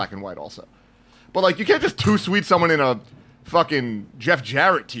do it for Black and White also. But, like, you can't just too sweet someone in a fucking Jeff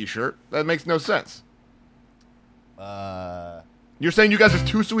Jarrett t-shirt. That makes no sense. You're saying you guys are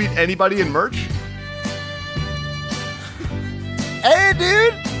too sweet anybody in merch? Hey,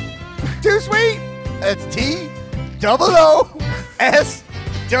 dude. Too sweet. That's TWSWEE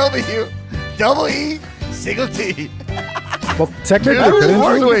Well, technically, Dude, couldn't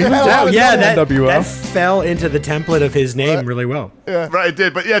work you? with it. Oh, yeah, that NWO. fell into the template of his name really well. Right, it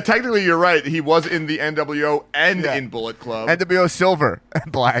did. But, yeah, technically you're right. He was in the NWO and Yeah. in Bullet Club. NWO silver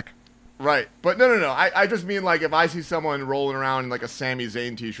and black. Right. But no. I just mean, like, if I see someone rolling around in, like, a Sami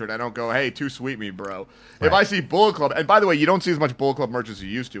Zayn t-shirt, I don't go, hey, too sweet me, bro. If I see Bullet Club, and by the way, you don't see as much Bullet Club merch as you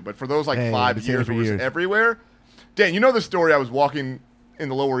used to, but for those, like, Hey, 5 been seeing years it for it was years. everywhere. Dan, you know the story? I was walking in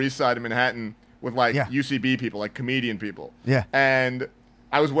the Lower East Side of Manhattan with, like, Yeah. UCB people, like, comedian people. Yeah. And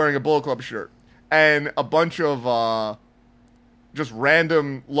I was wearing a Bullet Club shirt. And a bunch of, just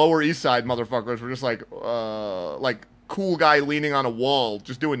random Lower East Side motherfuckers were just like cool guy leaning on a wall,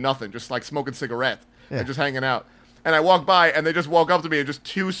 just doing nothing, just like smoking cigarettes and just hanging out. And I walk by and they just walk up to me and just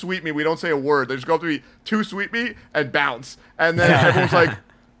too sweet me. We don't say a word. They just go up to me, too sweet me, and bounce. And then everyone's like,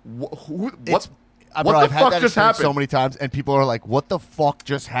 what Bro, the I've had fuck that just experience happened? so many times, and people are like, what the fuck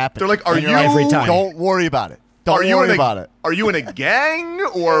just happened? They're like, are And you're you- Every time. Don't worry about it. Don't are you worry in a, about it. Are you in a gang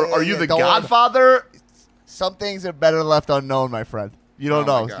or Yeah, are you yeah, the don't worry about- Godfather? Some things are better left unknown, my friend. You don't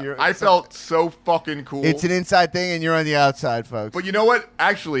Oh my know. God. You're- I felt so fucking cool. It's an inside thing, and you're on the outside, folks. But you know what?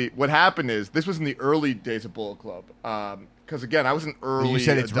 Actually, what happened is this was in the early days of Bullet Club. Because again, I was an early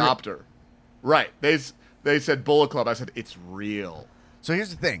said it's real. adopter. Right? They said Bullet Club. I said it's real. So here's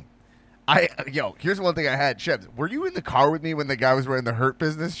the thing. Here's one thing I had. Shebs, were you in the car with me when the guy was wearing the Hurt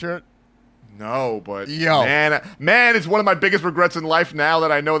Business shirt? No, but Yo. man, it's one of my biggest regrets in life now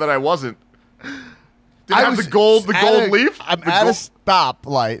that I know that I wasn't. Did I it have was the gold at a- leaf? I'm The at a gold-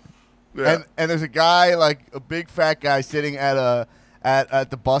 stoplight, Yeah. and there's a guy, like a big fat guy, sitting at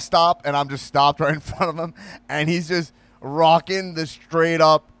the bus stop, and I'm just stopped right in front of him, and he's just rocking the straight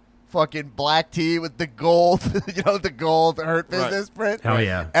up fucking black tee with the gold, the gold Hurt Business print. Hell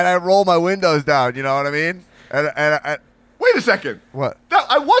yeah. And I roll my windows down. You know what I mean? And I Wait a second. what?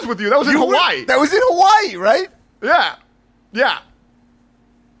 I was with you. That was in You were- Hawaii. That was in Hawaii, right? Yeah.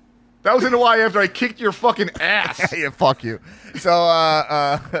 That was in Hawaii after I kicked your fucking ass. Yeah, fuck you. So,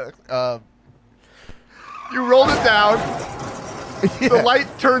 You rolled it down. The light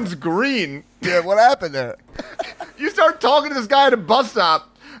turns green. yeah, what happened there? You start talking to this guy at a bus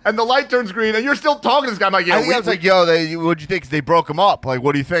stop, and the light turns green, and you're still talking to this guy. I'm like, yeah, I think I was like, yo, what'd you think? 'Cause they broke him up. Like,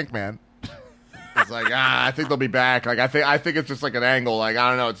 what do you think, man? it's like, I think they'll be back. Like, I think it's just like an angle. Like,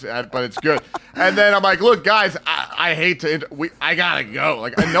 I don't know, but it's good. And then I'm like, look, guys, I hate to, I gotta go.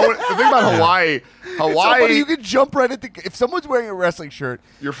 Like, I know the thing about Hawaii. Somebody you could jump right into. If someone's wearing a wrestling shirt,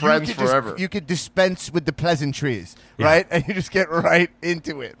 You're friends you could forever. you could dispense with the pleasantries, Yeah. right? And you just get right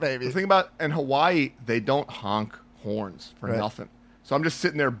into it, baby. The thing about in Hawaii, they don't honk horns for Right. nothing. So I'm just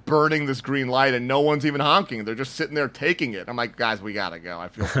sitting there burning this green light, and no one's even honking. They're just sitting there taking it. I'm like, guys, we gotta go. I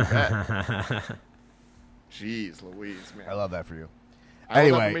feel so bad. Jeez, Louise, man. I love that for you. I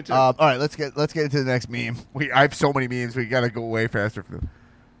love that for Anyway, me, too. all right, let's get into the next meme. I have so many memes. We gotta go way faster for them.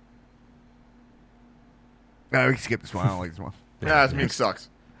 No, we can skip this one. I don't like this one. Yeah, this meme sucks.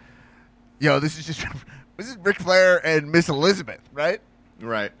 Yo, this is Ric Flair and Miss Elizabeth, right?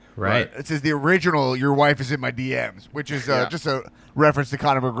 Right. Right. It says the original "Your wife is in my DMs," which is Yeah. just a reference to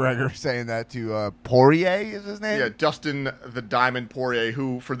Conor McGregor saying that to Poirier is his name. Yeah, Dustin the Diamond Poirier,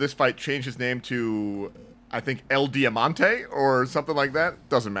 who for this fight changed his name to, I think, El Diamante or something like that.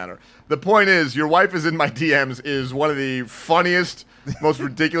 Doesn't matter. The point is, your wife is in my DMs is one of the funniest, most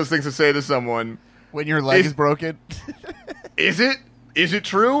ridiculous things to say to someone. When your leg Is- is broken. Is it? Is it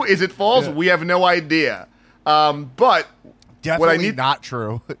true? Is it false? Yeah. We have no idea. But Definitely not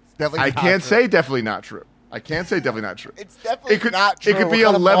true. It's definitely I not can't true. say definitely not true. I can't say definitely not true. It's definitely not true. It could What be a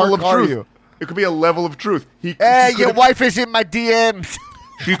kind of level mark of are truth. you? It could be a level of truth. Hey, she your could've- wife is in my DMs.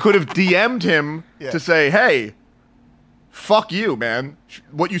 She could have DM'd him Yeah. to say, "Hey, fuck you, man.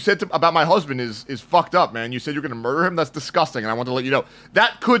 What you said about my husband is fucked up, man. You said you're going to murder him. That's disgusting, and I want to let you know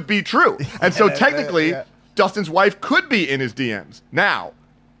that could be true." And so technically, yeah. Dustin's wife could be in his DMs. Now,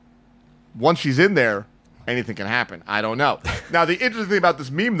 once she's in there, anything can happen. I don't know. Now, the interesting thing about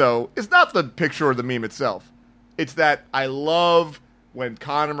this meme, though, is not the picture or the meme itself. It's that I love when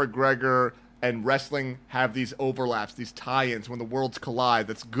Conor McGregor and wrestling have these overlaps, these tie-ins when the worlds collide.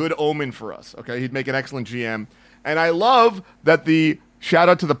 That's good omen for us. Okay, he'd make an excellent GM. And I love that the shout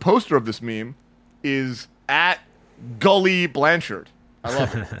out to the poster of this meme is at Gully Blanchard. I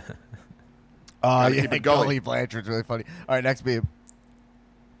love it. Yeah, Gully Blanchard's really funny. All right, next meme.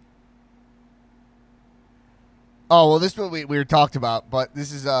 Oh, well, this is what we were talked about, but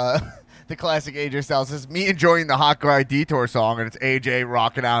this is the classic AJ Styles. This is me enjoying the Hot Guy Detour song, and it's AJ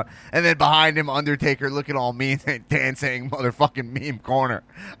rocking out, and then behind him, Undertaker looking all mean and dancing, motherfucking meme corner.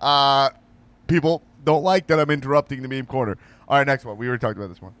 People don't like that I'm interrupting the meme corner. All right, next one. We were talking about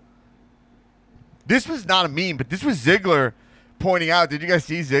this one. This was not a meme, but this was Ziggler pointing out. Did you guys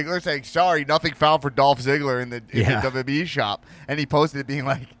see Ziggler saying, sorry, nothing found for Dolph Ziggler in the WWE shop? And he posted it being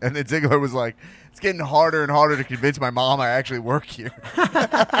like, and then Ziggler was like, it's getting harder and harder to convince my mom I actually work here.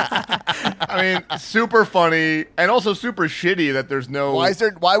 I mean, super funny and also super shitty that there's no.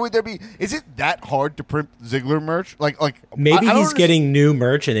 Why would there be? Is it that hard to print Ziggler merch? Like maybe he's getting new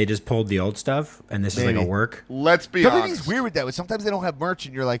merch and they just pulled the old stuff and this is like a work. Let's be honest. WWE's weird with that. Sometimes they don't have merch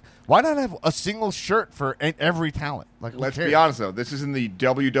and you're like, why not have a single shirt for every talent? Like, let's be honest though. This is in the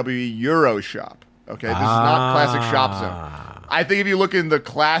WWE Euro shop. Okay, this is not classic Shop Zone. I think if you look in the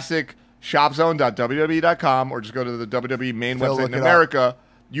classic shopzone.wwe.com or just go to the WWE main website in America,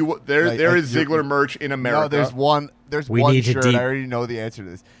 there is Ziggler merch in America. No, there's one shirt. I already know the answer to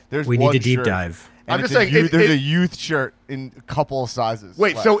this. We need to deep dive. I'm just saying there's a youth shirt in a couple of sizes.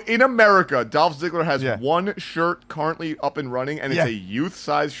 Wait, so in America, Dolph Ziggler has one shirt currently up and running, and it's a youth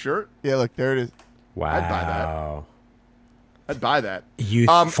size shirt? Yeah, look, there it is. Wow. I'd buy that. Youth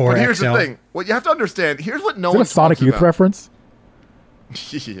 4XL. But here's the thing. What you have to understand, here's what no one Is it a Sonic Youth reference?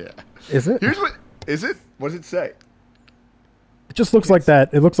 Yeah. Is it? What does it say? It just looks like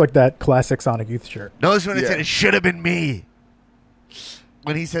that. It looks like that classic Sonic Youth shirt. Notice when it said it should have been me.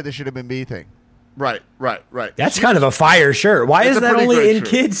 When he said it should have been me thing. Right. That's kind of a fire shirt. Why is that only in shirt.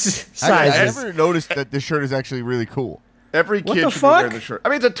 kids' sizes? I never noticed that this shirt is actually really cool. Every kid should be wearing the shirt. I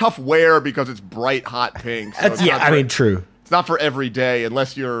mean, it's a tough wear because it's bright, hot pink. So true. It's not for every day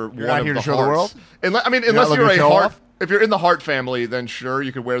unless you're one not of here the to show the world. Unless you're a Hart. If you're in the Hart family, then sure,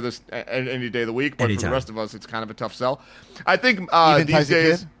 you could wear this any day of the week. But Anytime. for the rest of us, it's kind of a tough sell. I think Even these Tyson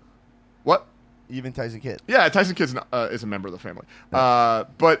days. Kidd? What? Even Tyson Kidd. Yeah, Tyson Kidd is a member of the family.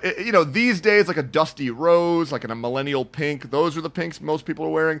 But these days, like a dusty rose, like in a millennial pink, those are the pinks most people are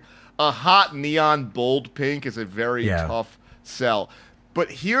wearing. A hot neon bold pink is a very tough sell. But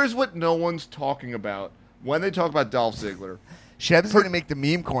here's what no one's talking about when they talk about Dolph Ziggler. Sheb's going to make the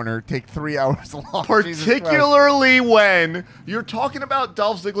meme corner take 3 hours long. Particularly when you're talking about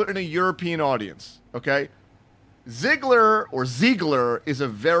Dolph Ziggler in a European audience, okay? Ziegler is a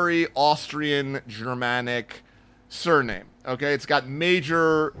very Austrian Germanic surname, okay? It's got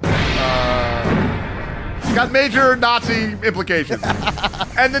major Nazi implications.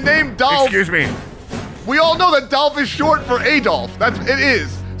 And the name Dolph. Excuse me. We all know that Dolph is short for Adolf. It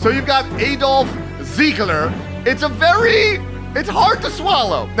is. So you've got Adolf Ziegler. It's hard to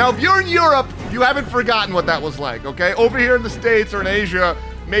swallow. Now, if you're in Europe, you haven't forgotten what that was like, okay? Over here in the States or in Asia,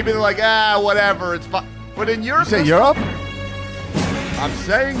 maybe they're like, whatever, it's fine. But in Europe... You say Europe? I'm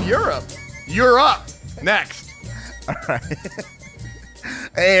saying Europe. Europe. Next. All right.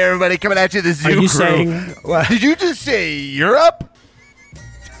 Hey, everybody, coming at you, the Zoo Are you crew. saying... What? Did you just say Europe?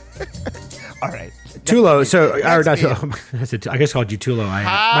 All right. Tulo, I guess I called you Tulo.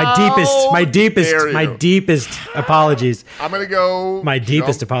 My deepest apologies. I'm gonna go. My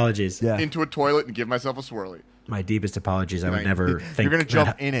deepest apologies. Into a toilet and give myself a swirly. My deepest apologies. I would never think you're gonna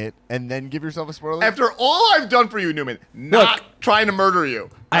jump in it and then give yourself a swirly. After all I've done for you, Newman, not trying to murder you.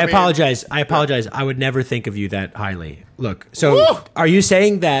 I apologize. I would never think of you that highly. Look, so are you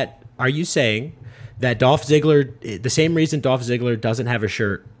saying that Dolph Ziggler, the same reason Dolph Ziggler doesn't have a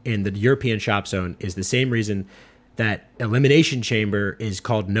shirt in the European Shop Zone is the same reason that Elimination Chamber is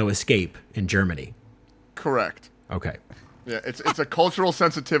called No Escape in Germany? Correct. Okay. Yeah, it's a cultural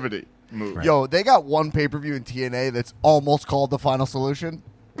sensitivity move. Right. Yo, they got one pay-per-view in TNA that's almost called The Final Solution.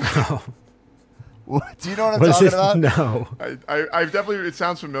 Do you know what I'm talking about? No. I definitely, it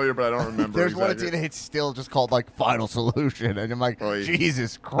sounds familiar, but I don't remember. There's one at TNA, it's still just called like Final Solution. And I'm like,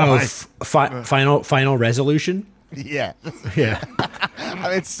 Jesus Oh, Christ. final resolution? Yeah. Yeah. I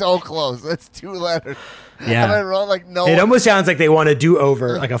mean, it's so close. That's 2 letters. Yeah. Am I wrong? Like, no. It almost sounds like they want to do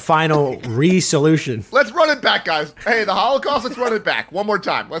over, like a final resolution. Let's run it back, guys. Hey, the Holocaust, let's run it back. One more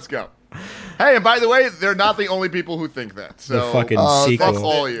time. Let's go. Hey, and by the way, they're not the only people who think that. So, the fucking sequel. Fuck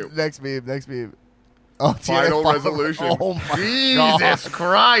all you. Next meme. Oh, Final resolution. Oh, my Jesus God.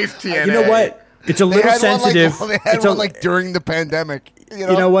 Christ, TNA. You know what? It's a They little had sensitive. One, like, they had It's one a- like during the pandemic. You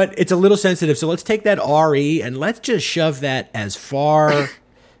know? You know what? It's a little sensitive. So let's take that RE and let's just shove that as far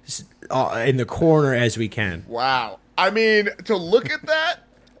in the corner as we can. Wow. I mean, to look at that,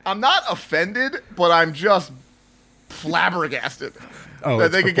 I'm not offended, but I'm just flabbergasted Oh, that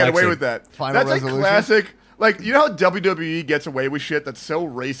it's they could get away perplexing. with that. Final That's resolution? a classic. Like, you know how WWE gets away with shit that's so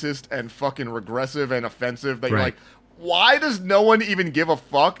racist and fucking regressive and offensive that you're Right. like, why does no one even give a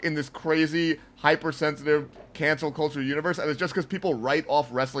fuck in this crazy, hypersensitive, cancel culture universe? And it's just because people write off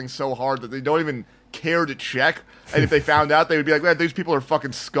wrestling so hard that they don't even care to check. And if they found out, they would be like, "Man, these people are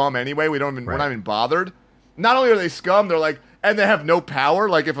fucking scum anyway. We're not even bothered." Not only are they scum, they're like, and they have no power.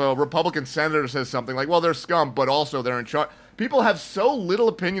 Like if a Republican senator says something like, "Well, they're scum," but also they're in charge. People have so little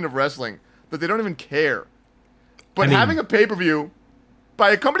opinion of wrestling that they don't even care. But I mean- having a pay-per-view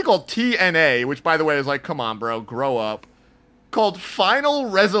by a company called TNA, which by the way is like, come on, bro, grow up, called Final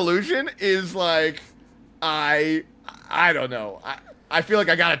Resolution is like, I don't know. I feel like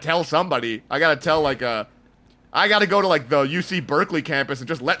I gotta tell somebody. I gotta tell I gotta go to like the UC Berkeley campus and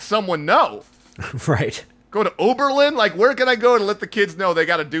just let someone know. Right. Go to Oberlin? Like, where can I go to let the kids know they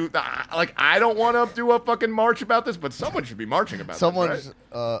got to do... Like, I don't want to do a fucking march about this, but someone should be marching about Someone's this,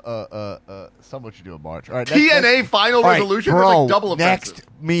 right? someone should do a march. All right, TNA Final all right, Resolution bro, is like double offensive. next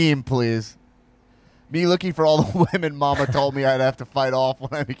meme, please. Me looking for all the women Mama told me I'd have to fight off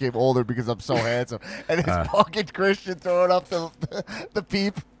when I became older because I'm so handsome, and it's fucking Christian throwing up the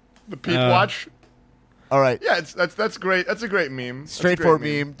peep. The Peep Watch. All right, Yeah, that's great. That's a great meme. That's a great straightforward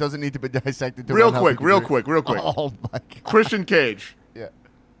meme. Doesn't need to be dissected. to Real an unhealthy quick. degree. Oh my god. Christian Cage. Yeah.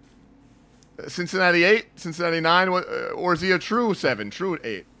 Cincinnati 8, Cincinnati 9, or is he a true 7, true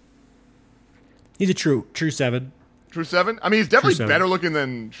 8? He's a true 7. True 7? I mean, he's definitely True 7. better looking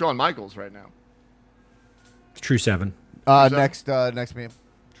than Shawn Michaels right now. True 7. Next meme.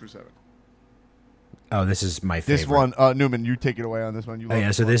 True 7. Oh, this is my favorite. This one, Newman, you take it away on this one. You Oh, love yeah,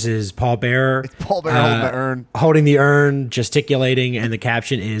 this so one. this is Paul Bearer. It's Paul Bearer holding the urn. Holding the urn, gesticulating, and the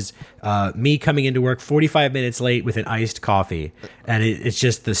caption is me coming into work 45 minutes late with an iced coffee. And it's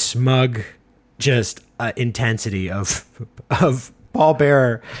just the smug, intensity of Paul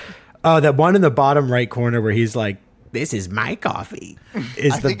Bearer. Oh, that one in the bottom right corner where he's like, "This is my coffee,"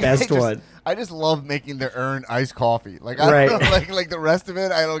 is the best one. I just love making the urn iced coffee. Like I Right. don't know, like the rest of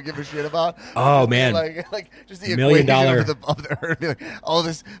it, I don't give a shit about. Oh, Just man. like just the $1 million equation of the urn. Be like, oh,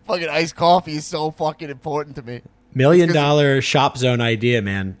 this fucking iced coffee is so fucking important to me. $1 million shop zone idea,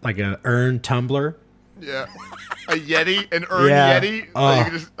 man. Like a urn tumbler. Yeah. A Yeti, an urn Yeah. Yeti. Oh. You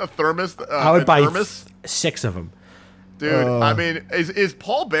can just, a thermos. I would an buy thermos. 6 of them. Dude, I mean, is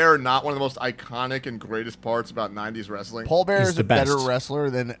Paul Bearer not one of the most iconic and greatest parts about 90s wrestling? Paul Bearer He's is the a better best. wrestler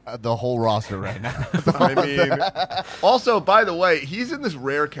than the whole roster right now. I mean, also, by the way, he's in this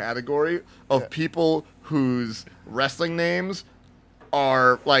rare category of people whose wrestling names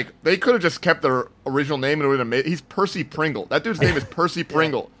are like, they could have just kept their original name and it would have made. He's Percy Pringle. That dude's name is Percy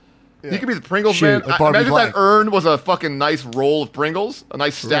Pringle. He could be the Pringles Shoot, man. like Barbie Imagine Blank. that urn was a fucking nice roll of Pringles, a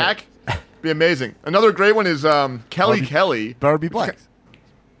nice stack. Be amazing. Another great one is Kelly Kelly. Barbie Blank.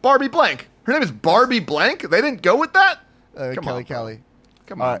 Barbie Blank. Her name is Barbie Blank. They didn't go with that. Come Kelly on, bro. Kelly.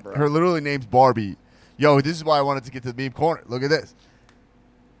 Come on, bro. Her literally name's Barbie. Yo, this is why I wanted to get to the meme corner. Look at this.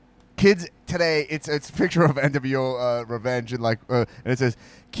 Kids today, it's a picture of NWO Revenge and and it says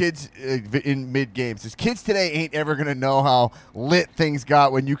kids in mid game. Says kids today ain't ever gonna know how lit things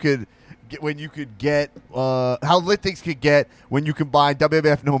got when you could get how lit things could get when you combine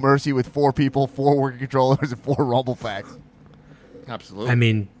WWF No Mercy with 4 people, 4 working controllers, and 4 rumble packs. Absolutely. I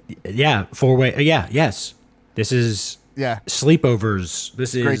mean, yeah, 4-way. Yeah, yes. This is Yeah. sleepovers.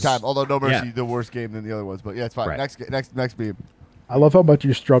 This is Great time. Although No Mercy yeah. the worst game than the other ones, but yeah, it's fine. Right. Next meme. I love how much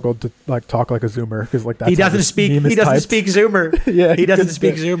you struggled to like talk like a Zoomer because like that's He how doesn't this speak. meme He is doesn't typed. speak Zoomer. Yeah, he doesn't good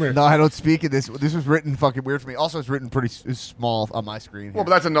speak shit. Zoomer. No, I don't speak in this. This was written fucking weird for me. Also, it's written pretty small on my screen. Well,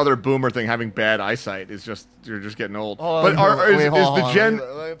 but that's another boomer thing. Having bad eyesight is just you're just getting old. Hold But on, is wait, hold the on. Gen?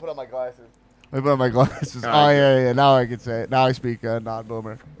 Let me put on my glasses. Let me put on my glasses. All Oh right. yeah. Now I can say it. Now I speak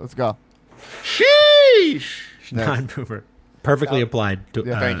non-boomer. Let's go. Sheesh. Non-boomer. Perfectly applied. To,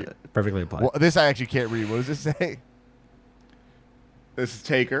 Yeah, thank you. Perfectly applied. Well, this I actually can't read. What does this say? This is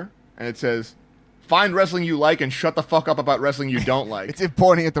Taker, and it says, "Find wrestling you like and shut the fuck up about wrestling you don't like." It's him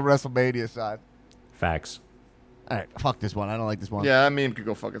pointing at the WrestleMania side. Facts. All right, fuck this one. I don't like this one. Yeah, that meme could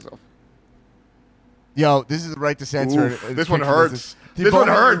go fuck itself. Yo, this is the right to censor. Oof, It's this one picture hurts. The This one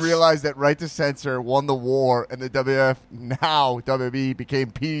moment we hurts. realized that right to censor won the war, and the WF now WWE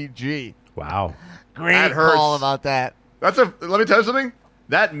became PG. Wow. Great That hurts. call about that. Let me tell you something.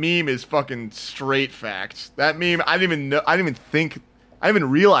 That meme is fucking straight facts. That meme, I didn't even think I didn't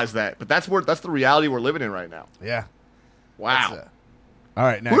even realize that, but that's the reality we're living in right now. Yeah. Wow. All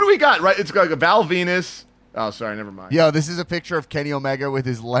right, next. Who do we got? Right, it's like a Val Venus. Oh, sorry, never mind. Yo, this is a picture of Kenny Omega with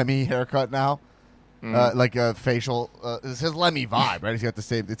his Lemmy haircut now. Like a facial. It says Lemmy vibe, right? He's got the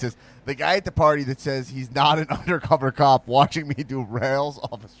same. It says the guy at the party that says he's not an undercover cop watching me do rails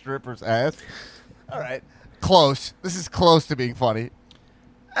off a stripper's ass. All right, close. This is close to being funny.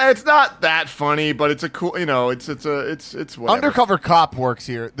 It's not that funny, but it's a cool. It's whatever. Undercover cop works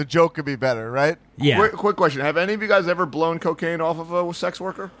here. The joke could be better, right? Yeah. Quick question: have any of you guys ever blown cocaine off of a sex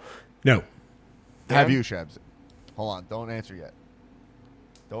worker? No. Have you, Shebs? Hold on. Don't answer yet.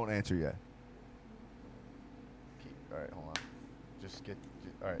 Don't answer yet. All right, hold on.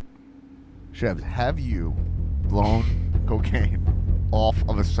 All right. Shebs, have you blown cocaine off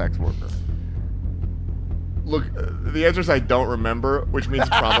of a sex worker? Look, the answer is I don't remember, which means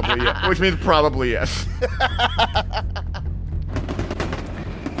probably yes. Which means probably yes.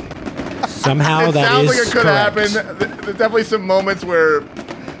 Somehow It that sounds is like it could correct. happen. There's definitely some moments where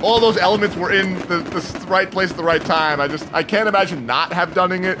all those elements were in the right place at the right time. I can't imagine not have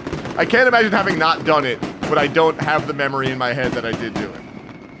done it. I can't imagine having not done it, but I don't have the memory in my head that I did do it.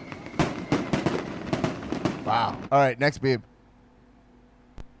 Wow. All right, next beam.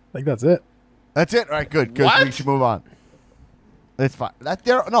 I think that's it. That's it? All right, good. Good. What? We should move on. That's fine.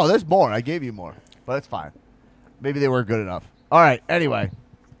 There's more. I gave you more, but it's fine. Maybe they weren't good enough. All right, anyway.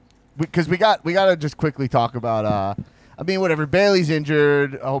 Because we got to just quickly talk about, whatever. Bailey's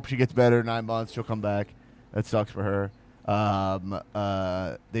injured. I hope she gets better. 9 months. She'll come back. That sucks for her.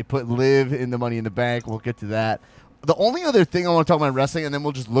 They put Liv in the Money in the Bank. We'll get to that. The only other thing I want to talk about wrestling, and then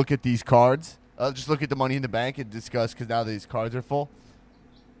we'll just look at these cards. Just look at the Money in the Bank and discuss because now these cards are full.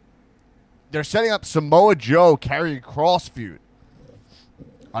 They're setting up Samoa Joe Karrion Kross feud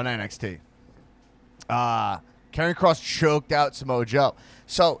on NXT. Karrion Kross choked out Samoa Joe.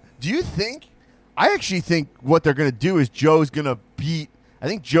 So, do you think? I actually think what they're going to do is Joe's going to beat. I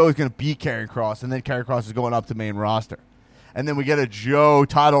think Joe's going to beat Karrion Kross, and then Karrion Kross is going up to main roster, and then we get a Joe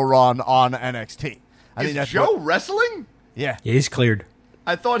title run on NXT. I think Is that's Joe wrestling? Yeah, Yeah, he's cleared.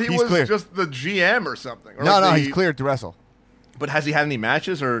 I thought he He's was cleared. just the GM or something. Or no, like he's cleared to wrestle. But has he had any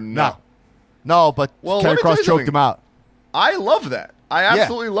matches or no? No, but Well, Karrion let me tell Kross you choked something. him out. I love that. I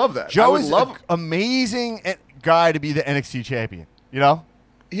absolutely love that. I Joe would is love. an amazing guy to be the NXT champion. You know,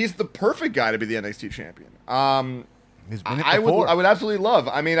 He's the perfect guy to be the NXT champion. he's been it I before. would absolutely love.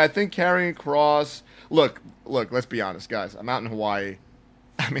 I mean, I think Karrion Kross. Look. Let's be honest, guys. I'm out in Hawaii.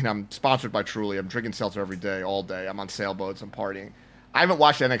 I mean, I'm sponsored by Truly. I'm drinking seltzer every day, all day. I'm on sailboats. I'm partying. I haven't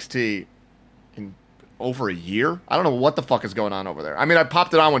watched NXT in over a year. I don't know what the fuck is going on over there. I mean, I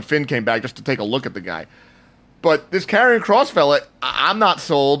popped it on when Finn came back just to take a look at the guy. But this Karrion Kross fella, I'm not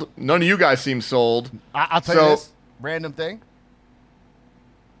sold. None of you guys seem sold. I'll tell you this random thing.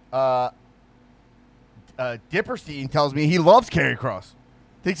 Dipperstein tells me he loves Karrion Kross.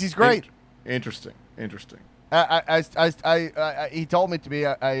 Thinks he's great. Interesting. He told me to be.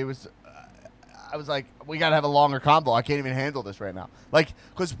 I was like, we gotta have a longer combo. I can't even handle this right now. Like,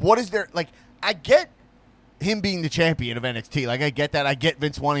 because what is there? Like, I get him being the champion of NXT. Like, I get that. I get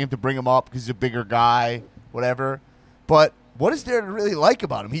Vince wanting him to bring him up because he's a bigger guy, whatever. But what is there to really like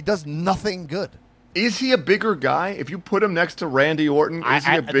about him? He does nothing good. Is he a bigger guy? If you put him next to Randy Orton, is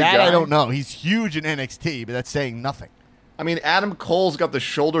he a big that guy? I don't know. He's huge in NXT, but that's saying nothing. I mean, Adam Cole's got the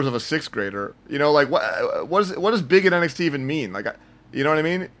shoulders of a sixth grader. You know, like what does big in NXT even mean? Like, you know what I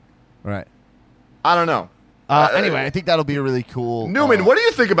mean? Right. I don't know. Anyway, I think that'll be a really cool. Newman, what do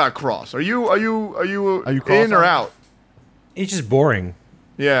you think about Cross? Are you Cross in or on? out? He's just boring.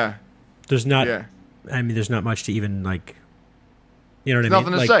 Yeah. There's not. Yeah. I mean, there's not much to even like. You know what There's I mean?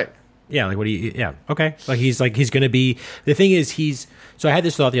 nothing to Like, say. Yeah, like what do you? Yeah, okay. Like he's going to be. The thing is, So I had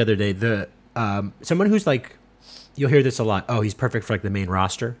this thought the other day. Someone who's like, you'll hear this a lot. Oh, he's perfect for like the main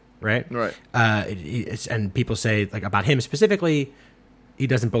roster, right? Right. And people say like about him specifically, he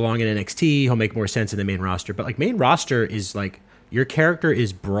doesn't belong in NXT. He'll make more sense in the main roster. But like main roster is like your character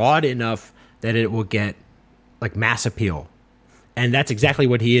is broad enough that it will get like mass appeal, and that's exactly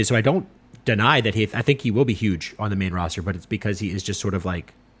what he is. So I don't deny that I think he will be huge on the main roster, but it's because he is just sort of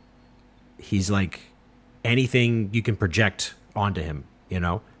like. He's like anything you can project onto him, you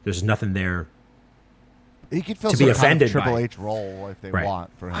know? There's nothing there He could fill to some be kind of offended Triple by. H role if they Right. want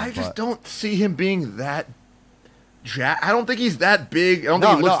for him. I just but- don't see him being that. I don't think he's that big. I don't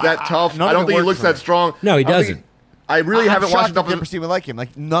think he looks that tough. none I of don't it think he works looks for that me. strong. No, he I don't think doesn't. I really haven't I'm watched shocked that enough of. Dipperstein would like him.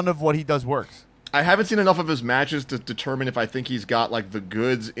 Like none of what he does works. I haven't seen enough of his matches to determine if I think he's got like the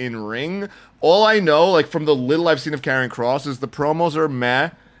goods in ring. All I know, like from the little I've seen of Karrion Kross, is the promos are meh,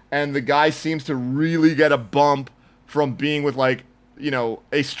 and the guy seems to really get a bump from being with like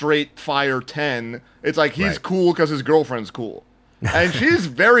a straight fire 10. It's like he's Right. cool because his girlfriend's cool. And she's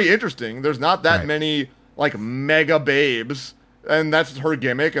very interesting. There's not that Right. many, like, mega babes. And that's her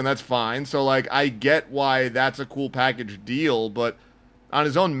gimmick, and that's fine. So, like, I get why that's a cool package deal, but on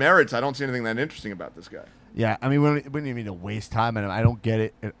his own merits, I don't see anything that interesting about this guy. Yeah, I mean, we don't even need to waste time on him. I don't get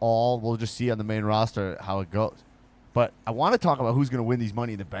it at all. We'll just see on the main roster how it goes. But I want to talk about who's going to win these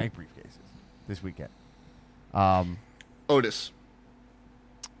Money in the Bank briefcases this weekend. Otis.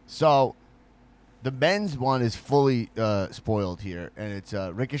 So the men's one is fully spoiled here, and it's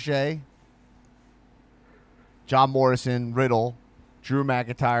Ricochet, John Morrison, Riddle, Drew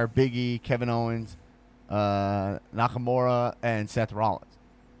McIntyre, Big E, Kevin Owens, Nakamura, and Seth Rollins.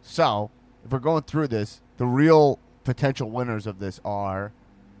 So if we're going through this, the real potential winners of this are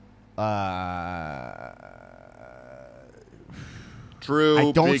Drew,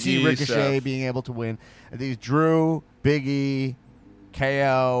 I don't Big see E, Ricochet Seth. being able to win. I think it's Drew, Big E,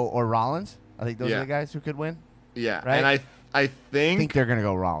 KO, or Rollins. I think those Yeah. are the guys who could win. Yeah, Right? and I I think think they're going to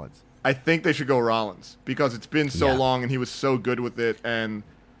go Rollins. I think they should go Rollins because it's been so Yeah. long and he was so good with it. And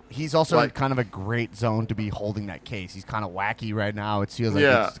He's also in Like- kind of a great zone to be holding that case. He's kind of wacky right now. It feels like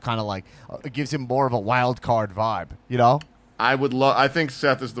Yeah. it's kind of like it gives him more of a wild card vibe, you know? I think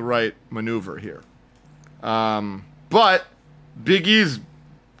Seth is the right maneuver here. But Big E's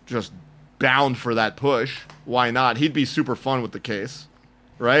just bound for that push. Why not? He'd be super fun with the case,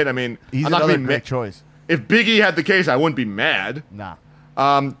 right? I mean, He's I'm not another gonna be great choice. If Big E had the case, I wouldn't be mad. Nah.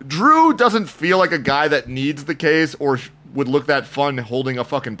 Drew doesn't feel like a guy that needs the case or would look that fun holding a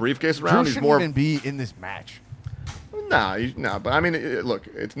fucking briefcase Drew around. He's shouldn't more even be in this match. Nah, but I mean, look,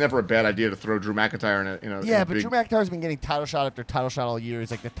 it's never a bad idea to throw Drew McIntyre in a Yeah, in a but big, Drew McIntyre's been getting title shot after title shot all year. He's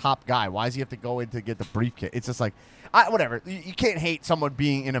like the top guy. Why does he have to go in to get the briefcase? It's just like, whatever. You can't hate someone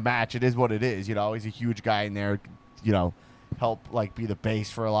being in a match. It is what it is. You know, he's a huge guy in there. You know, help like be the base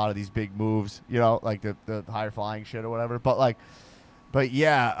for a lot of these big moves. You know, like the higher flying shit or whatever. But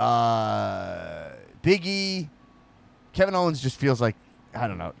yeah, Big E, Kevin Owens just feels like I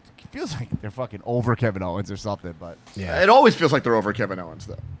don't know. It feels like they're fucking over Kevin Owens or something. But Yeah. It always feels like they're over Kevin Owens,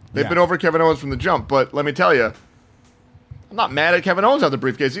 though. They've Yeah. been over Kevin Owens from the jump, but let me tell you, I'm not mad at Kevin Owens on the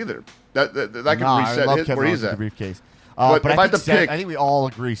briefcase either. That can I reset love his, Kevin where Owens he's with the at. briefcase. But But if I had to pick- I think we all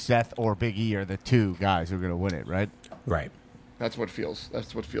agree Seth or Big E are the two guys who are going to win it, right? Right. That's what feels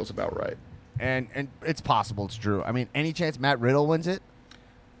about right. And it's possible it's Drew. I mean, any chance Matt Riddle wins it?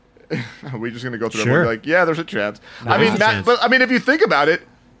 Are we just going to go through Sure. everyone like, yeah, there's a chance. No, I mean, there's a chance. but I mean, if you think about it,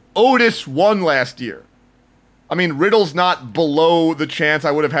 Otis won last year. I mean, Riddle's not below the chance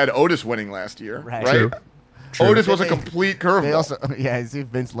I would have had Otis winning last year, Right. right? True. True. Otis was a They- complete They curveball. also, yeah, see if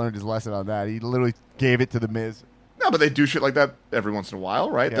Vince learned his lesson on that. He literally gave it to the Miz. No, but they do shit like that every once in a while,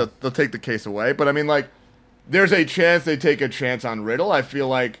 right? Yeah. They'll take the case away. But I mean, like, there's a chance they take a chance on Riddle. I feel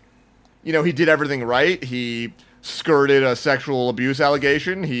like, he did everything right. He skirted a sexual abuse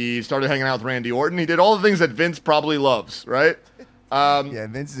allegation. He started hanging out with Randy Orton. He did all the things that Vince probably loves, right? Yeah,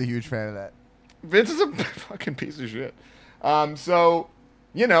 Vince is a huge fan of that. Vince is a fucking piece of shit. So,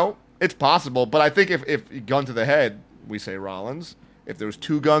 it's possible. But I think if gun to the head, we say Rollins. If there's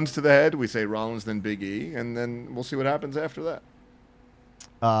two guns to the head, we say Rollins, then Big E. And then we'll see what happens after that.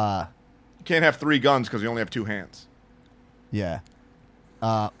 You can't have three guns because you only have two hands. Yeah.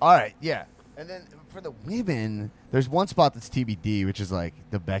 All right, yeah. And then for the women, there's one spot that's TBD, which is like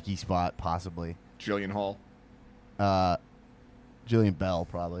the Becky spot, possibly. Jillian Hall. Jillian Bell,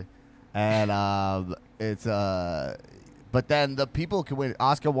 probably. And it's but then the people can win.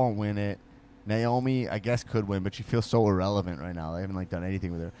 Asuka won't win it. Naomi, I guess, could win, but she feels so irrelevant right now. They haven't done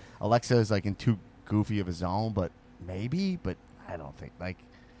anything with her. Alexa is in too goofy of a zone, but maybe. But I don't think it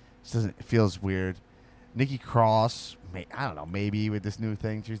doesn't. It feels weird. Nikki Cross, I don't know, maybe with this new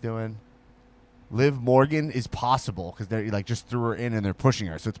thing she's doing. Liv Morgan is possible because they're just threw her in and they're pushing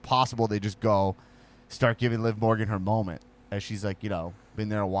her, so it's possible they just start giving Liv Morgan her moment as she's been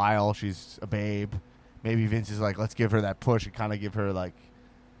there a while. She's a babe. Maybe Vince is let's give her that push and kind of give her a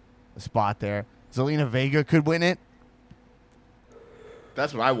spot there. Zelina Vega could win it.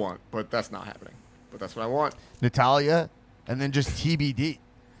 That's what I want, but that's not happening. But that's what I want. Natalia, and then just TBD.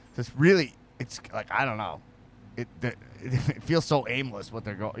 So it's really, I don't know. It feels so aimless what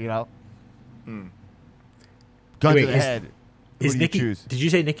they're going. Gun Wait, to the head. Who Is do Nikki? you choose? Did you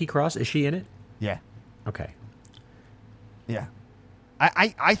say Nikki Cross? Is she in it? Yeah, Okay. yeah.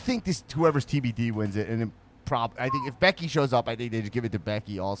 I think this whoever's TBD wins it, and I think if Becky shows up, I think they just give it to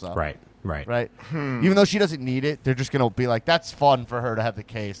Becky also. Right. Right. Even though she doesn't need it, they're just gonna be that's fun for her to have the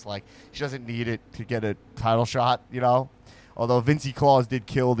case. She doesn't need it to get a title shot, Although Vincey Claus did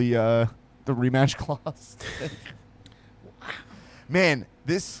kill the rematch clause. Man,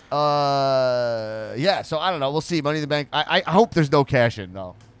 this, yeah. So I don't know. We'll see. Money in the Bank. I hope there's no cash in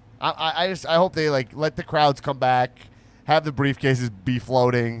though. I hope they like let the crowds come back, have the briefcases be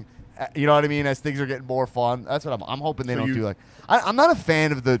floating. You know what I mean? As things are getting more fun. That's what I'm hoping they don't do. Like, I'm not a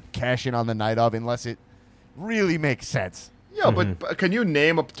fan of the cash in on the night of unless it really makes sense. Yeah, but can you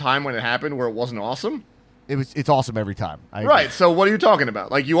name a time when it happened where it wasn't awesome? It's awesome every time. Right. So what are you talking about?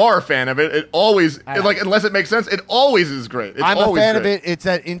 Like, you are a fan of it. It always unless it makes sense, it always is great. It's I'm a always fan great. of it. It's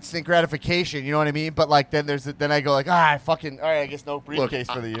that instant gratification. You know what I mean? But like then I go like all right, I guess no briefcase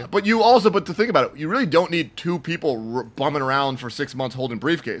for the year. But to think about it, you really don't need two people bumming around for 6 months holding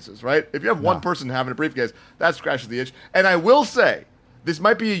briefcases, right? If you have one person having a briefcase, that scratches the itch. And I will say, this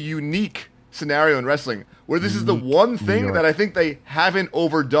might be a unique scenario in wrestling where this is the one thing that I think they haven't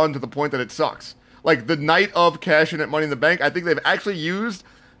overdone to the point that it sucks. Like the night of cash in at Money in the Bank, I think they've actually used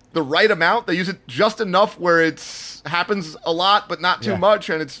the right amount. They use it just enough where it happens a lot, but not too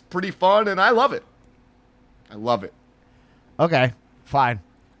much, and it's pretty fun, and I love it. I love it. Okay, fine.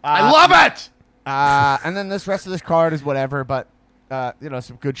 I love it! And then this rest of this card is whatever, but,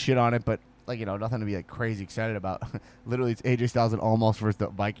 some good shit on it, but, nothing to be, crazy excited about. Literally, it's AJ Styles and Almost versus the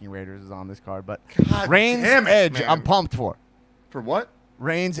Viking Raiders is on this card, but Reigns Edge, man. I'm pumped for. For what?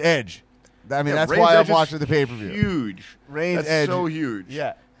 Reigns Edge. I mean, that's Reigns why Edge I'm watching the pay-per-view. Huge. Reigns That's Edge. so huge.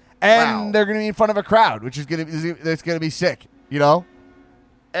 Yeah. And they're going to be in front of a crowd, which is going to be sick, you know?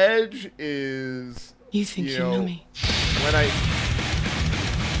 Edge is... You think you know me. When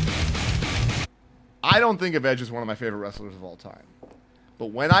I don't think of Edge as one of my favorite wrestlers of all time. But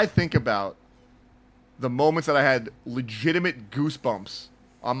when I think about the moments that I had legitimate goosebumps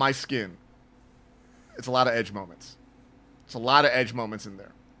on my skin, it's a lot of Edge moments. It's a lot of Edge moments in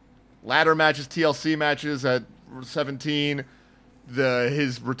there. Ladder matches, TLC matches at 17,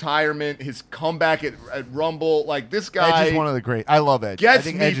 his retirement, his comeback at Rumble. Like, this guy... Edge is one of the great... I love Edge. Gets I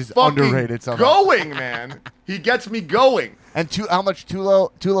think me Edge is fucking underrated somehow. going, man. He gets me going. And how much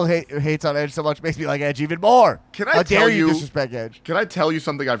Tulo hates on Edge so much makes me like Edge even more. How dare you disrespect Edge? Can I tell you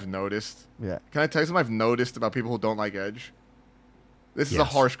something I've noticed? Yeah. Can I tell you something I've noticed about people who don't like Edge? This is a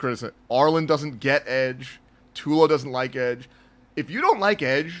harsh criticism. Arlen doesn't get Edge. Tulo doesn't like Edge. If you don't like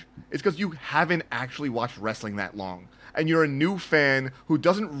Edge, it's because you haven't actually watched wrestling that long. And you're a new fan who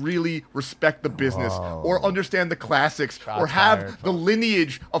doesn't really respect the business or understand the classics or have the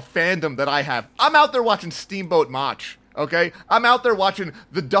lineage of fandom that I have. I'm out there watching Steamboat Mach, okay? I'm out there watching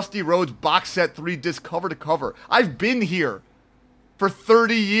the Dusty Rhodes box set 3-disc cover to cover. I've been here for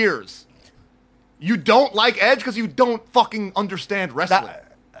 30 years. You don't like Edge because you don't fucking understand wrestling.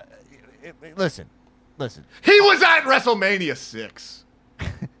 Listen. He was at WrestleMania 6.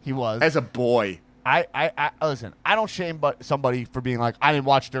 He was. As a boy. I listen, I don't shame somebody for being like, I didn't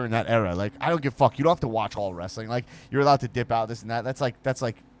watch during that era. Like, I don't give a fuck. You don't have to watch all wrestling. Like, you're allowed to dip out this and that. That's like,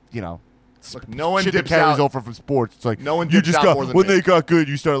 Look, no one shit dips that carries out. over from sports. It's like, no one dips out more than when me. they got good,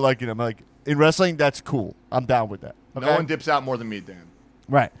 you started liking them. Like, in wrestling, that's cool. I'm down with that. Okay? No one dips out more than me, Dan.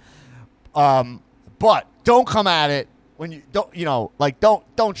 Right. But don't come at it when you don't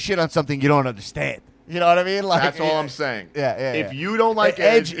shit on something you don't understand. You know what I mean? Like, that's all I'm saying. Yeah. If you don't like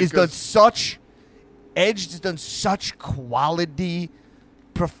Edge has done such quality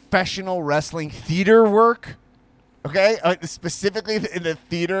professional wrestling theater work. Okay, specifically in the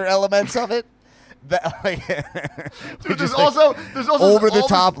theater elements of it. That, Dude, there's also over the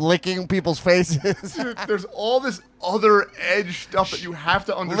top licking people's faces. Dude, there's all this other Edge stuff that you have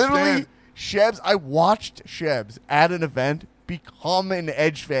to understand. Literally, Shebs. I watched Shebs at an event become an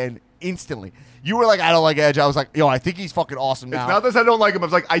Edge fan instantly. You were like, I don't like Edge. I was like, yo, I think he's fucking awesome now. It's not that I don't like him. I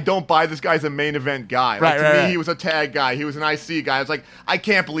was like, I don't buy this guy's a main event guy. Like, to me, right. he was a tag guy. He was an IC guy. I was like, I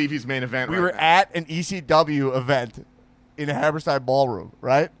can't believe he's main event. We were at an ECW event in a Hammerstein Ballroom,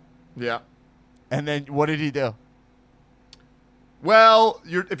 right? Yeah. And then what did he do? Well,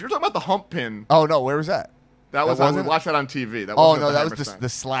 if you're talking about the hump pin. Oh, no. Where was that? That was we watched that on TV. That oh, no. That was the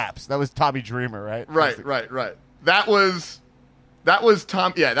slaps. That was Tommy Dreamer, right? Right. That was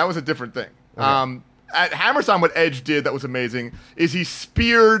Tom. Yeah, that was a different thing. Okay. At Hammerstein, what Edge did that was amazing is he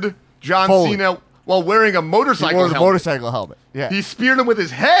speared John Cena while wearing a motorcycle helmet. Motorcycle helmet. Yeah. He speared him with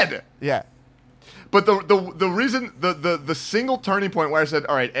his head. Yeah. But the reason the single turning point where I said,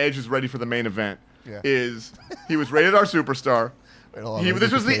 all right, Edge is ready for the main event is he was rated R Superstar.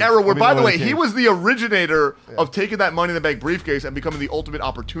 This was the era where, by the way, he was the originator of taking that Money in the Bank briefcase and becoming the ultimate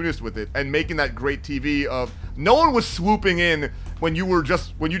opportunist with it and making that great TV of no one was swooping in when you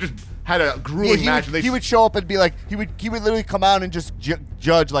just had a grueling match. He would show up and be like, he would literally come out and just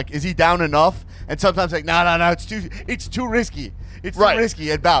judge, like, is he down enough? And sometimes like, no, it's too risky. It's Right. too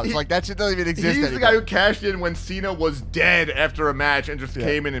risky and bounce. Like that shit doesn't even exist He's anymore. the guy who cashed in when Cena was dead after a match and just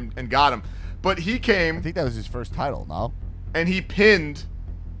came in and got him. But he I came think that was his first title. No, and he pinned,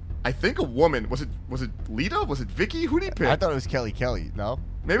 I think, a woman. Was it Lita? Was it Vicky? Who did he pin? I thought it was Kelly. No,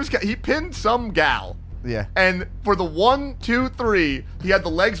 Maybe it was he pinned some gal. yeah. And for the 1, 2, 3, he had the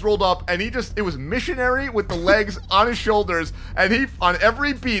legs rolled up, and it was missionary with the legs on his shoulders, and he, on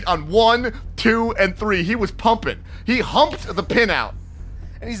every beat, on 1, 2, and 3, he was pumping. He humped the pin out.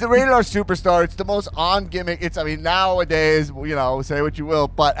 And he's the rated R superstar. It's the most on gimmick. I mean, nowadays, say what you will,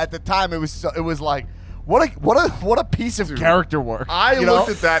 but at the time, it was like, what a piece of character work. I you know? looked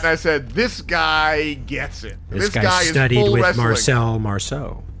at that and I said, this guy gets it. This guy guy is studied full with wrestling. Marcel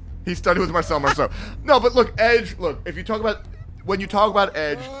Marceau. He studied with Marcel Marceau. No, but look, Edge. Look, when you talk about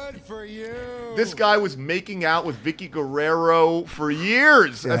Edge, Good for you. this guy was making out with Vicky Guerrero for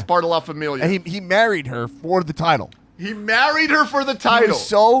years as part of La Familia. And he married her for the title. He married her for the title.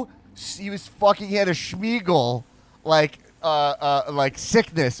 He had a Schmiegel like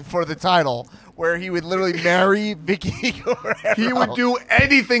sickness for the title, where he would literally marry Vicky Guerrero. He would do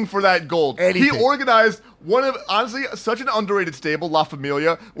anything for that gold. Anything. He organized honestly, such an underrated stable, La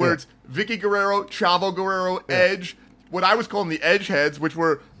Familia, where it's Vicky Guerrero, Chavo Guerrero, Edge, what I was calling the Edge Heads, which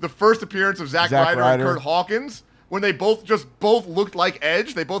were the first appearance of Zack Ryder and Kurt Hawkins, when they both looked like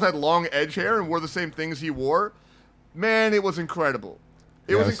Edge. They both had long Edge hair and wore the same things he wore. Man, it was incredible.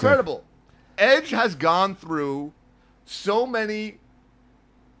 It was incredible. Edge has gone through so many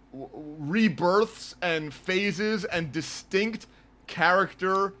rebirths and phases and distinct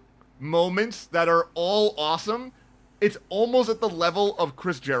character moments that are all awesome. It's almost at the level of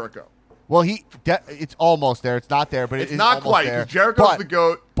Chris Jericho. Well, it's almost there. It's not there, but It's not quite, because Jericho's the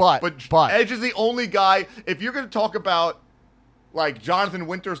GOAT. But Edge is the only guy. If you're going to talk about like Jonathan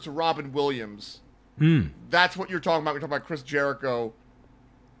Winters to Robin Williams, that's what you're talking about. We're talking about Chris Jericho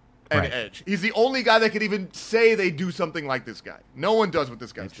and Edge. He's the only guy that could even say they do something like this guy. No one does what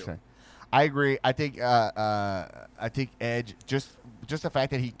this guy's doing. I agree. I think Edge, just the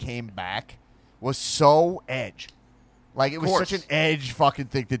fact that he came back was so Edge. Like, it was such an Edge fucking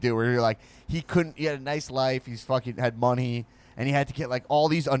thing to do, where you're like, he had a nice life, he's fucking had money, and he had to get like all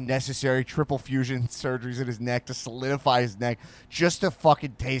these unnecessary triple fusion surgeries in his neck to solidify his neck just to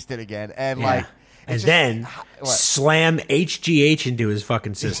fucking taste it again. And then slam HGH into his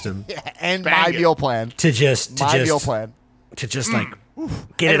fucking system. And my meal plan. To just like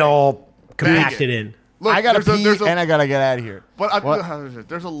get it all compacted in. Look, I gotta pee and I gotta get out of here. But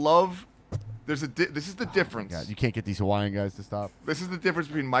there's a love. This is the difference. God, you can't get these Hawaiian guys to stop. This is the difference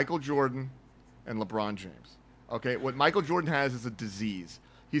between Michael Jordan and LeBron James. Okay, what Michael Jordan has is a disease.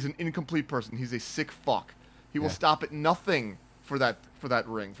 He's an incomplete person. He's a sick fuck. He will stop at nothing for that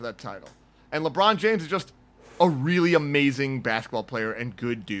ring, for that title. And LeBron James is just a really amazing basketball player and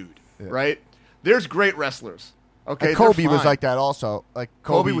good dude, right? There's great wrestlers. Okay, and Kobe was like that also. Like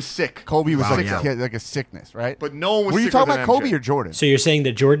Kobe was sick. Kobe was he had like a sickness, right? But no one was. Were you sicker talking than about Kobe MJ. or Jordan? So you're saying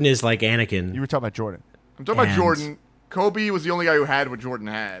that Jordan is like Anakin. You were talking about Jordan. I'm talking about Jordan. Kobe was the only guy who had what Jordan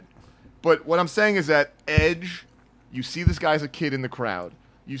had. But what I'm saying is that Edge, you see this guy as a kid in the crowd.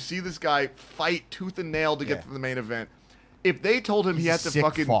 You see this guy fight tooth and nail to get to the main event. If they told him he had to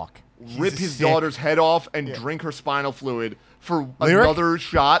fucking rip his daughter's head off and drink her spinal fluid for another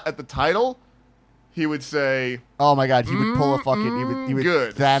shot at the title, he would say, "Oh my God!" He would pull a fucking. He would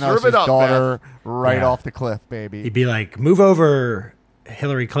good. Thanos Serve it up, daughter Beth. off the cliff, baby. He'd be like, "Move over,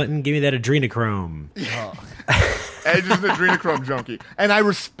 Hillary Clinton. Give me that adrenochrome." Edge is an adrenochrome junkie, and I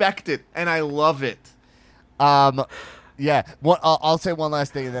respect it and I love it. Yeah. I'll say one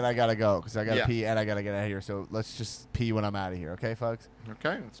last thing, and then I gotta go because I gotta pee and I gotta get out of here. So let's just pee when I'm out of here, okay, folks?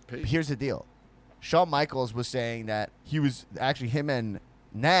 Okay, let's pee. Here's the deal: Shawn Michaels was saying that him and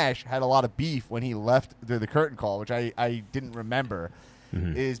Nash had a lot of beef when he left the curtain call, which I didn't remember,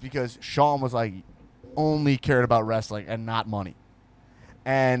 is because Shawn was like only cared about wrestling and not money.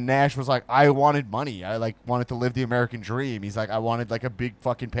 And Nash was like, I wanted money. I wanted to live the American dream. He's like, I wanted like a big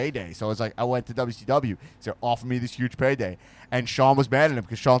fucking payday. So I was like, I went to WCW. So offer me this huge payday. And Shawn was mad at him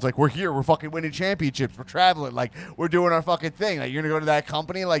because Shawn's like, we're here. We're fucking winning championships. We're traveling. Like, we're doing our fucking thing. Like, you're going to go to that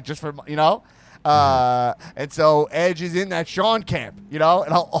company, like, just for, and so Edge is in that Shawn camp, and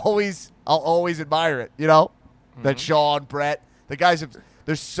I'll always admire it, that Shawn, Brett, the guys,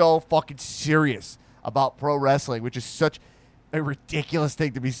 they're so fucking serious about pro wrestling, which is such a ridiculous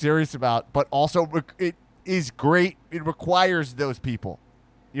thing to be serious about, but also it is great. It requires those people,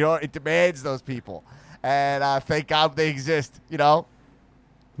 it demands those people, and thank God they exist,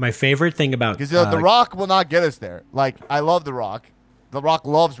 My favorite thing about because The Rock will not get us there. Like, I love The Rock. The Rock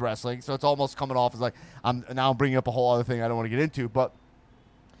loves wrestling, so it's almost coming off as like I'm bringing up a whole other thing I don't want to get into. But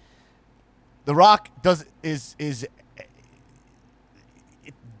The Rock there's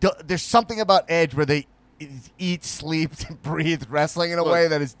something about Edge where they eat, sleep, and breathe wrestling in a way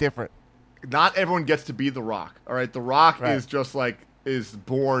that is different. Not everyone gets to be The Rock. All right, The Rock Right. is just like is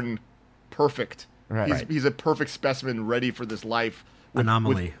born perfect. Right. He's a perfect specimen, ready for this life.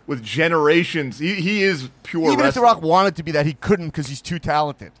 Anomaly. With generations. He is pure Even wrestling. if The Rock wanted to be that, he couldn't because he's too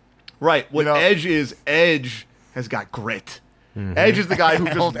talented. Right. What You know? Edge has got grit. Edge is the guy who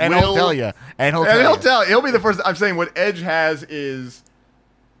just And will. he'll tell you. And he'll And tell you. he'll be the first. I'm saying what Edge has is,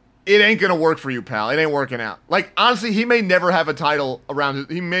 it ain't gonna work for you, pal. It ain't working out. Like honestly, he may never have a title around.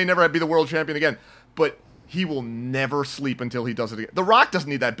 He may never be the world champion again. But he will never sleep until he does it again. The Rock doesn't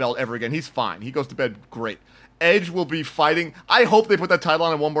need that belt ever again. He's fine. He goes to bed great. Edge will be fighting. I hope they put that title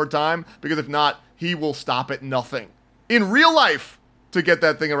on him one more time, because if not, he will stop at nothing in real life to get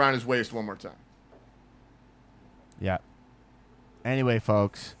that thing around his waist one more time. Yeah. Anyway,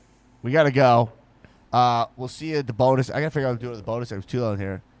 folks, we got to go. We'll see you at the bonus. I got to figure out how to do it at the bonus. It was too long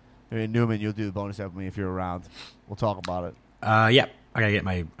here. Maybe Newman, you'll do the bonus with me if you're around. We'll talk about it. Yeah. I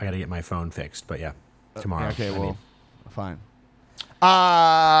gotta get my phone fixed, but yeah, tomorrow. Okay, I well, mean. fine.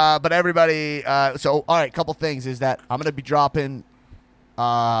 But everybody, so all right, couple things is that I'm gonna be dropping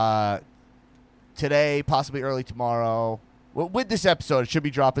today, possibly early tomorrow. Well, with this episode, it should be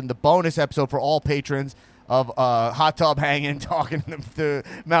dropping the bonus episode for all patrons of Hot Tub Hanging, talking to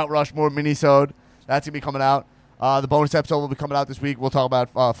Mount Rushmore minisode. That's gonna be coming out. The bonus episode will be coming out this week. We'll talk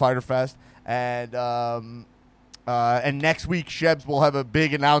about Fighter Fest, and next week, Shebs will have a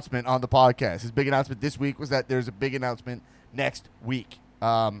big announcement on the podcast. His big announcement this week was that there's a big announcement next week.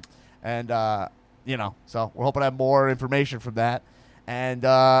 So we're hoping to have more information from that. And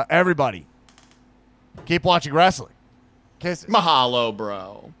everybody, keep watching wrestling. Kisses. Mahalo,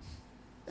 bro.